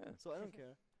 awesome. Yeah. So I don't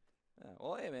care. Yeah.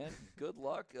 Well, hey man, good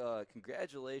luck.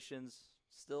 Congratulations.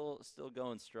 Still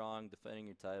going strong, defending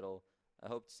your title. I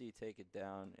hope to see you take it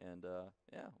down, and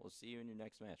yeah, we'll see you in your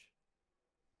next match.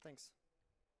 Thanks.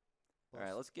 All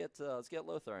right, let's get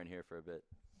Lothar in here for a bit.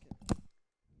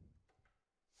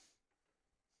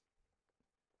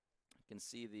 You can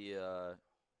see the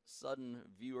sudden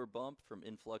viewer bump from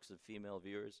influx of female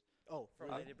viewers. Oh, From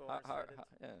How- Lady Boris Reddit.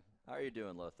 yeah. How are you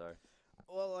doing, Lothar?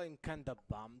 well, I'm kinda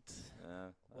bummed.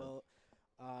 Uh, Well,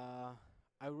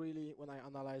 I really, when I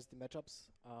analyzed the matchups,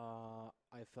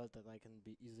 I felt that I can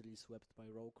be easily swept by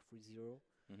Rogue 3-0.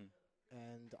 mhm.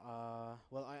 And,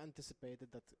 well, I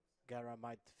anticipated that Gaara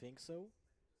might think so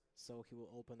he will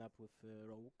open up with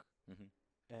Rogue. Mhm.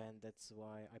 And that's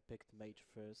why I picked Mage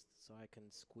first, so I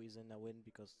can squeeze in a win,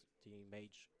 because the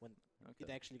Mage, when it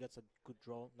Okay. actually gets a good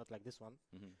draw, not like this one,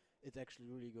 Mhm. it's actually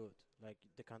really good. Like,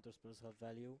 the counter spells have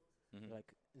value, Mhm.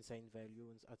 like insane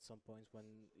value at some points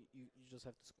when you just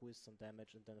have to squeeze some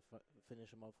damage and then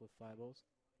finish them off with fireballs.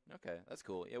 Okay, that's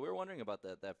cool. Yeah, we were wondering about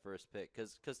that first pick,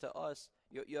 because to us,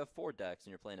 you have 4 decks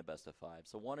and you're playing a best of 5.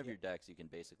 So one of Yeah. your decks you can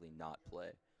basically not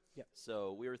play. Yeah.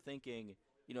 So we were thinking,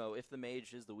 if the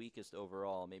mage is the weakest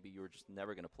overall, maybe you were just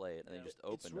never going to play it and then Yeah. just It's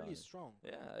opened on really it. strong.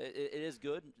 Yeah, it is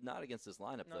good. Not against this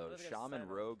lineup No, though. not against Shaman, this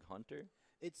lineup. Rogue, Hunter.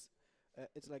 It's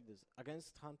like this.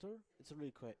 Against Hunter, it's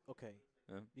really okay.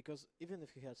 Yeah. Because even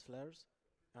if he has flares,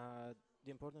 the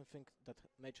important thing that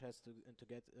Mage has to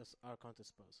get is our counter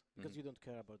spells. Because Mhm. you don't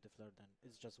care about the flare then.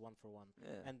 It's just 1-for-1.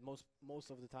 Yeah. And most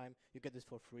of the time, you get this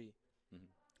for free. Mhm.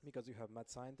 Because you have Mad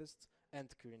Scientists and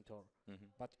Kirin Tor.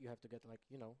 Mhm. But you have to get, like,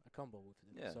 a combo with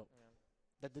it. Yeah. So Yeah.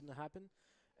 that didn't happen.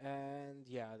 And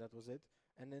yeah, that was it.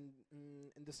 And then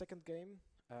in the second game,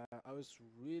 I was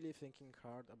really thinking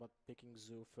hard about picking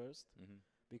Zoo first. Mhm.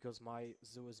 Because my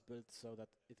Zoo is built so that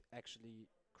it actually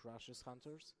crushes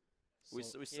hunters. We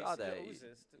So we Yeah, saw you see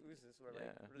that. the Oozes were Yeah.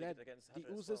 like really Yeah, good against the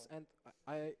Hunter as Oozes, well.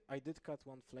 and I did cut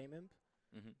one Flame Imp,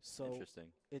 So Interesting.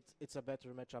 it's a better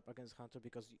matchup against Hunter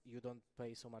because you don't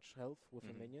pay so much health with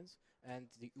your minions, and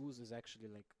the ooze is actually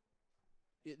like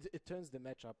it turns the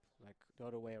matchup like the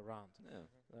other way around.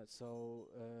 Yeah. So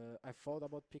I thought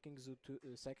about picking Zoo to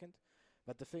second,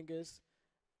 but the thing is,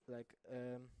 like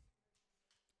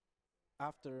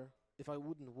after if I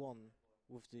wouldn't won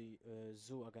with the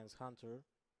Zoo against Hunter,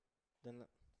 then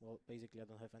well basically I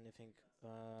don't have anything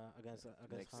against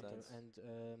Makes Hunter, sense.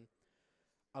 and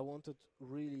I wanted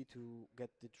really to get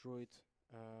the Druid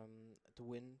to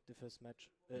win the first match.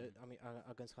 I mean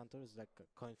against Hunter is like a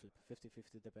coin flip,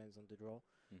 50-50 depends on the draw.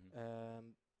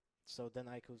 Um, so then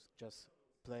I could just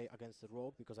play against the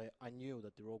Rogue because I knew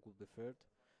that the Rogue would be third,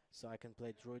 so I can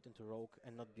play Druid into Rogue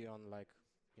and not be on like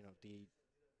the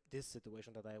this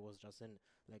situation that I was just in,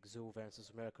 like Zoo versus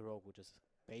Miracle Rogue, which is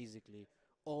basically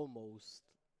almost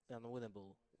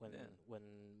unwinnable when Yeah. when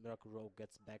Miracle Rogue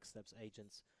gets backstabs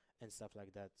agents and stuff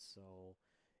like that. So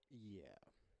yeah.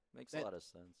 Makes a That- lot of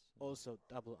sense. Also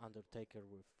double Undertaker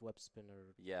with Web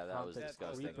Spinner, Yeah, that was Haunted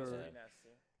disgusting. That was Creeper, really nasty.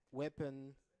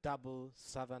 weapon, double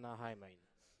Savannah High Main.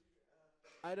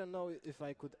 I don't know if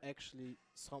I could actually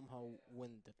somehow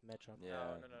win that matchup.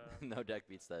 Yeah. No. No deck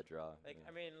beats that draw. Like yeah.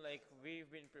 I mean, like we've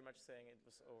been pretty much saying it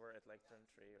was over at like turn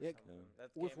 3 or Yeah, something. Yeah.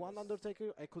 That With game one was-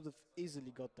 Undertaker, I could have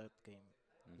easily got that game.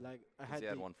 Mhm. Like I 'Cause had he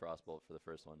had the one frostbolt for the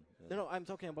first one. no, I'm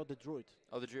talking about the Druid.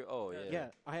 Oh, the Drew. Oh, yeah.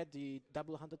 Yeah, I had the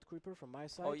double hunted creeper from my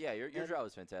side. Oh, yeah. Your and- draw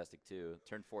was fantastic too.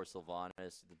 Turn 4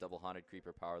 Sylvanas, the double haunted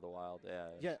creeper, power of the wild.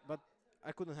 Yeah. Yeah, but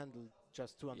I couldn't handle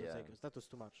just two Yeah. Undertakers. That was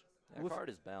too much. That with- card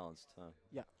is balanced, huh?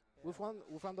 With one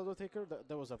Undertaker,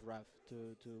 there was a wrath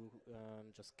to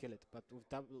just kill it. But with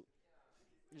double,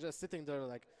 you're just sitting there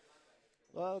like,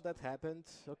 well, that happened.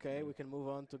 Okay, Yeah. we can move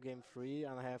on to game 3,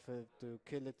 and I have to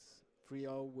kill it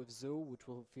 3-0 with Zoo, which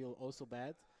will feel also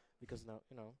bad because now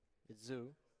it's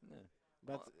Zoo. Yeah.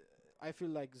 But Well- I feel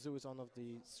like Zoo is one of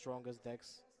the strongest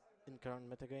decks in current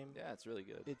metagame. Yeah, it's really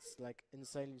good. It's like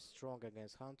insanely strong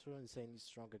against Hunter, insanely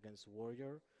strong against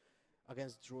Warrior.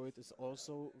 Against Druid is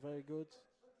also very good.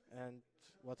 And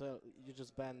what you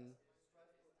just ban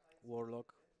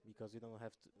Warlock because you don't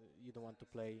have to, you don't want to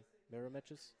play mirror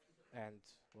matches, and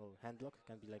well, handlock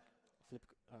can be like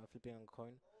flipping a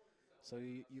coin. So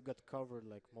you got covered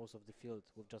like most of the field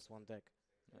with just one deck.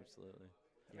 Absolutely.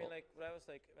 I mean, like when I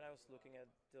was looking at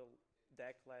the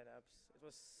deck lineups,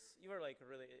 you were like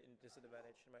really in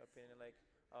disadvantage in my opinion. Like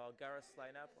Gaara's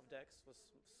lineup of decks was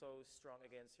so strong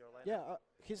against your lineup. Yeah,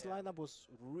 his Yeah. lineup was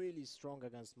really strong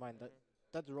against mine.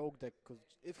 That rogue deck could,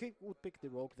 if he would pick the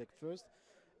rogue deck first,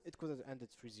 it could have ended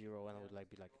 3-0, and I would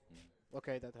be like, Mm.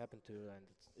 okay, that happened too, and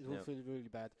it will Yep. feel really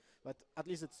bad. But at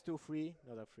least it's 2-3,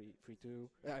 not a 3-2.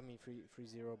 I mean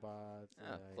 3-0, but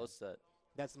Yeah, close set.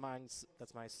 that's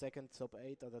that's my second top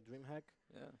 8 at the Dreamhack.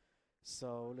 Yeah.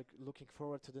 So looking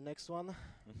forward to the next one.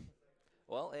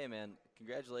 Well, hey, man,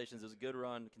 congratulations. It was a good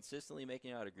run. Consistently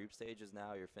making it out of group stages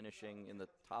now. You're finishing in the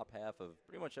top half of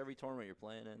pretty much every tournament you're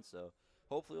playing in. So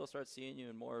hopefully we'll start seeing you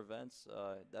in more events.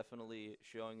 Definitely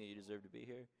showing that you deserve to be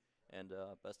here. And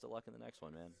best of luck in the next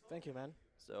one, man. Thank you, man.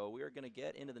 So we are going to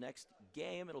get into the next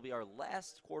game. It'll be our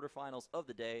last quarterfinals of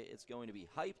the day. It's going to be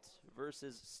Hyped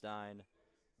versus Stein.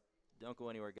 Don't go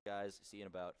anywhere, guys. See you in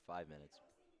about 5 minutes.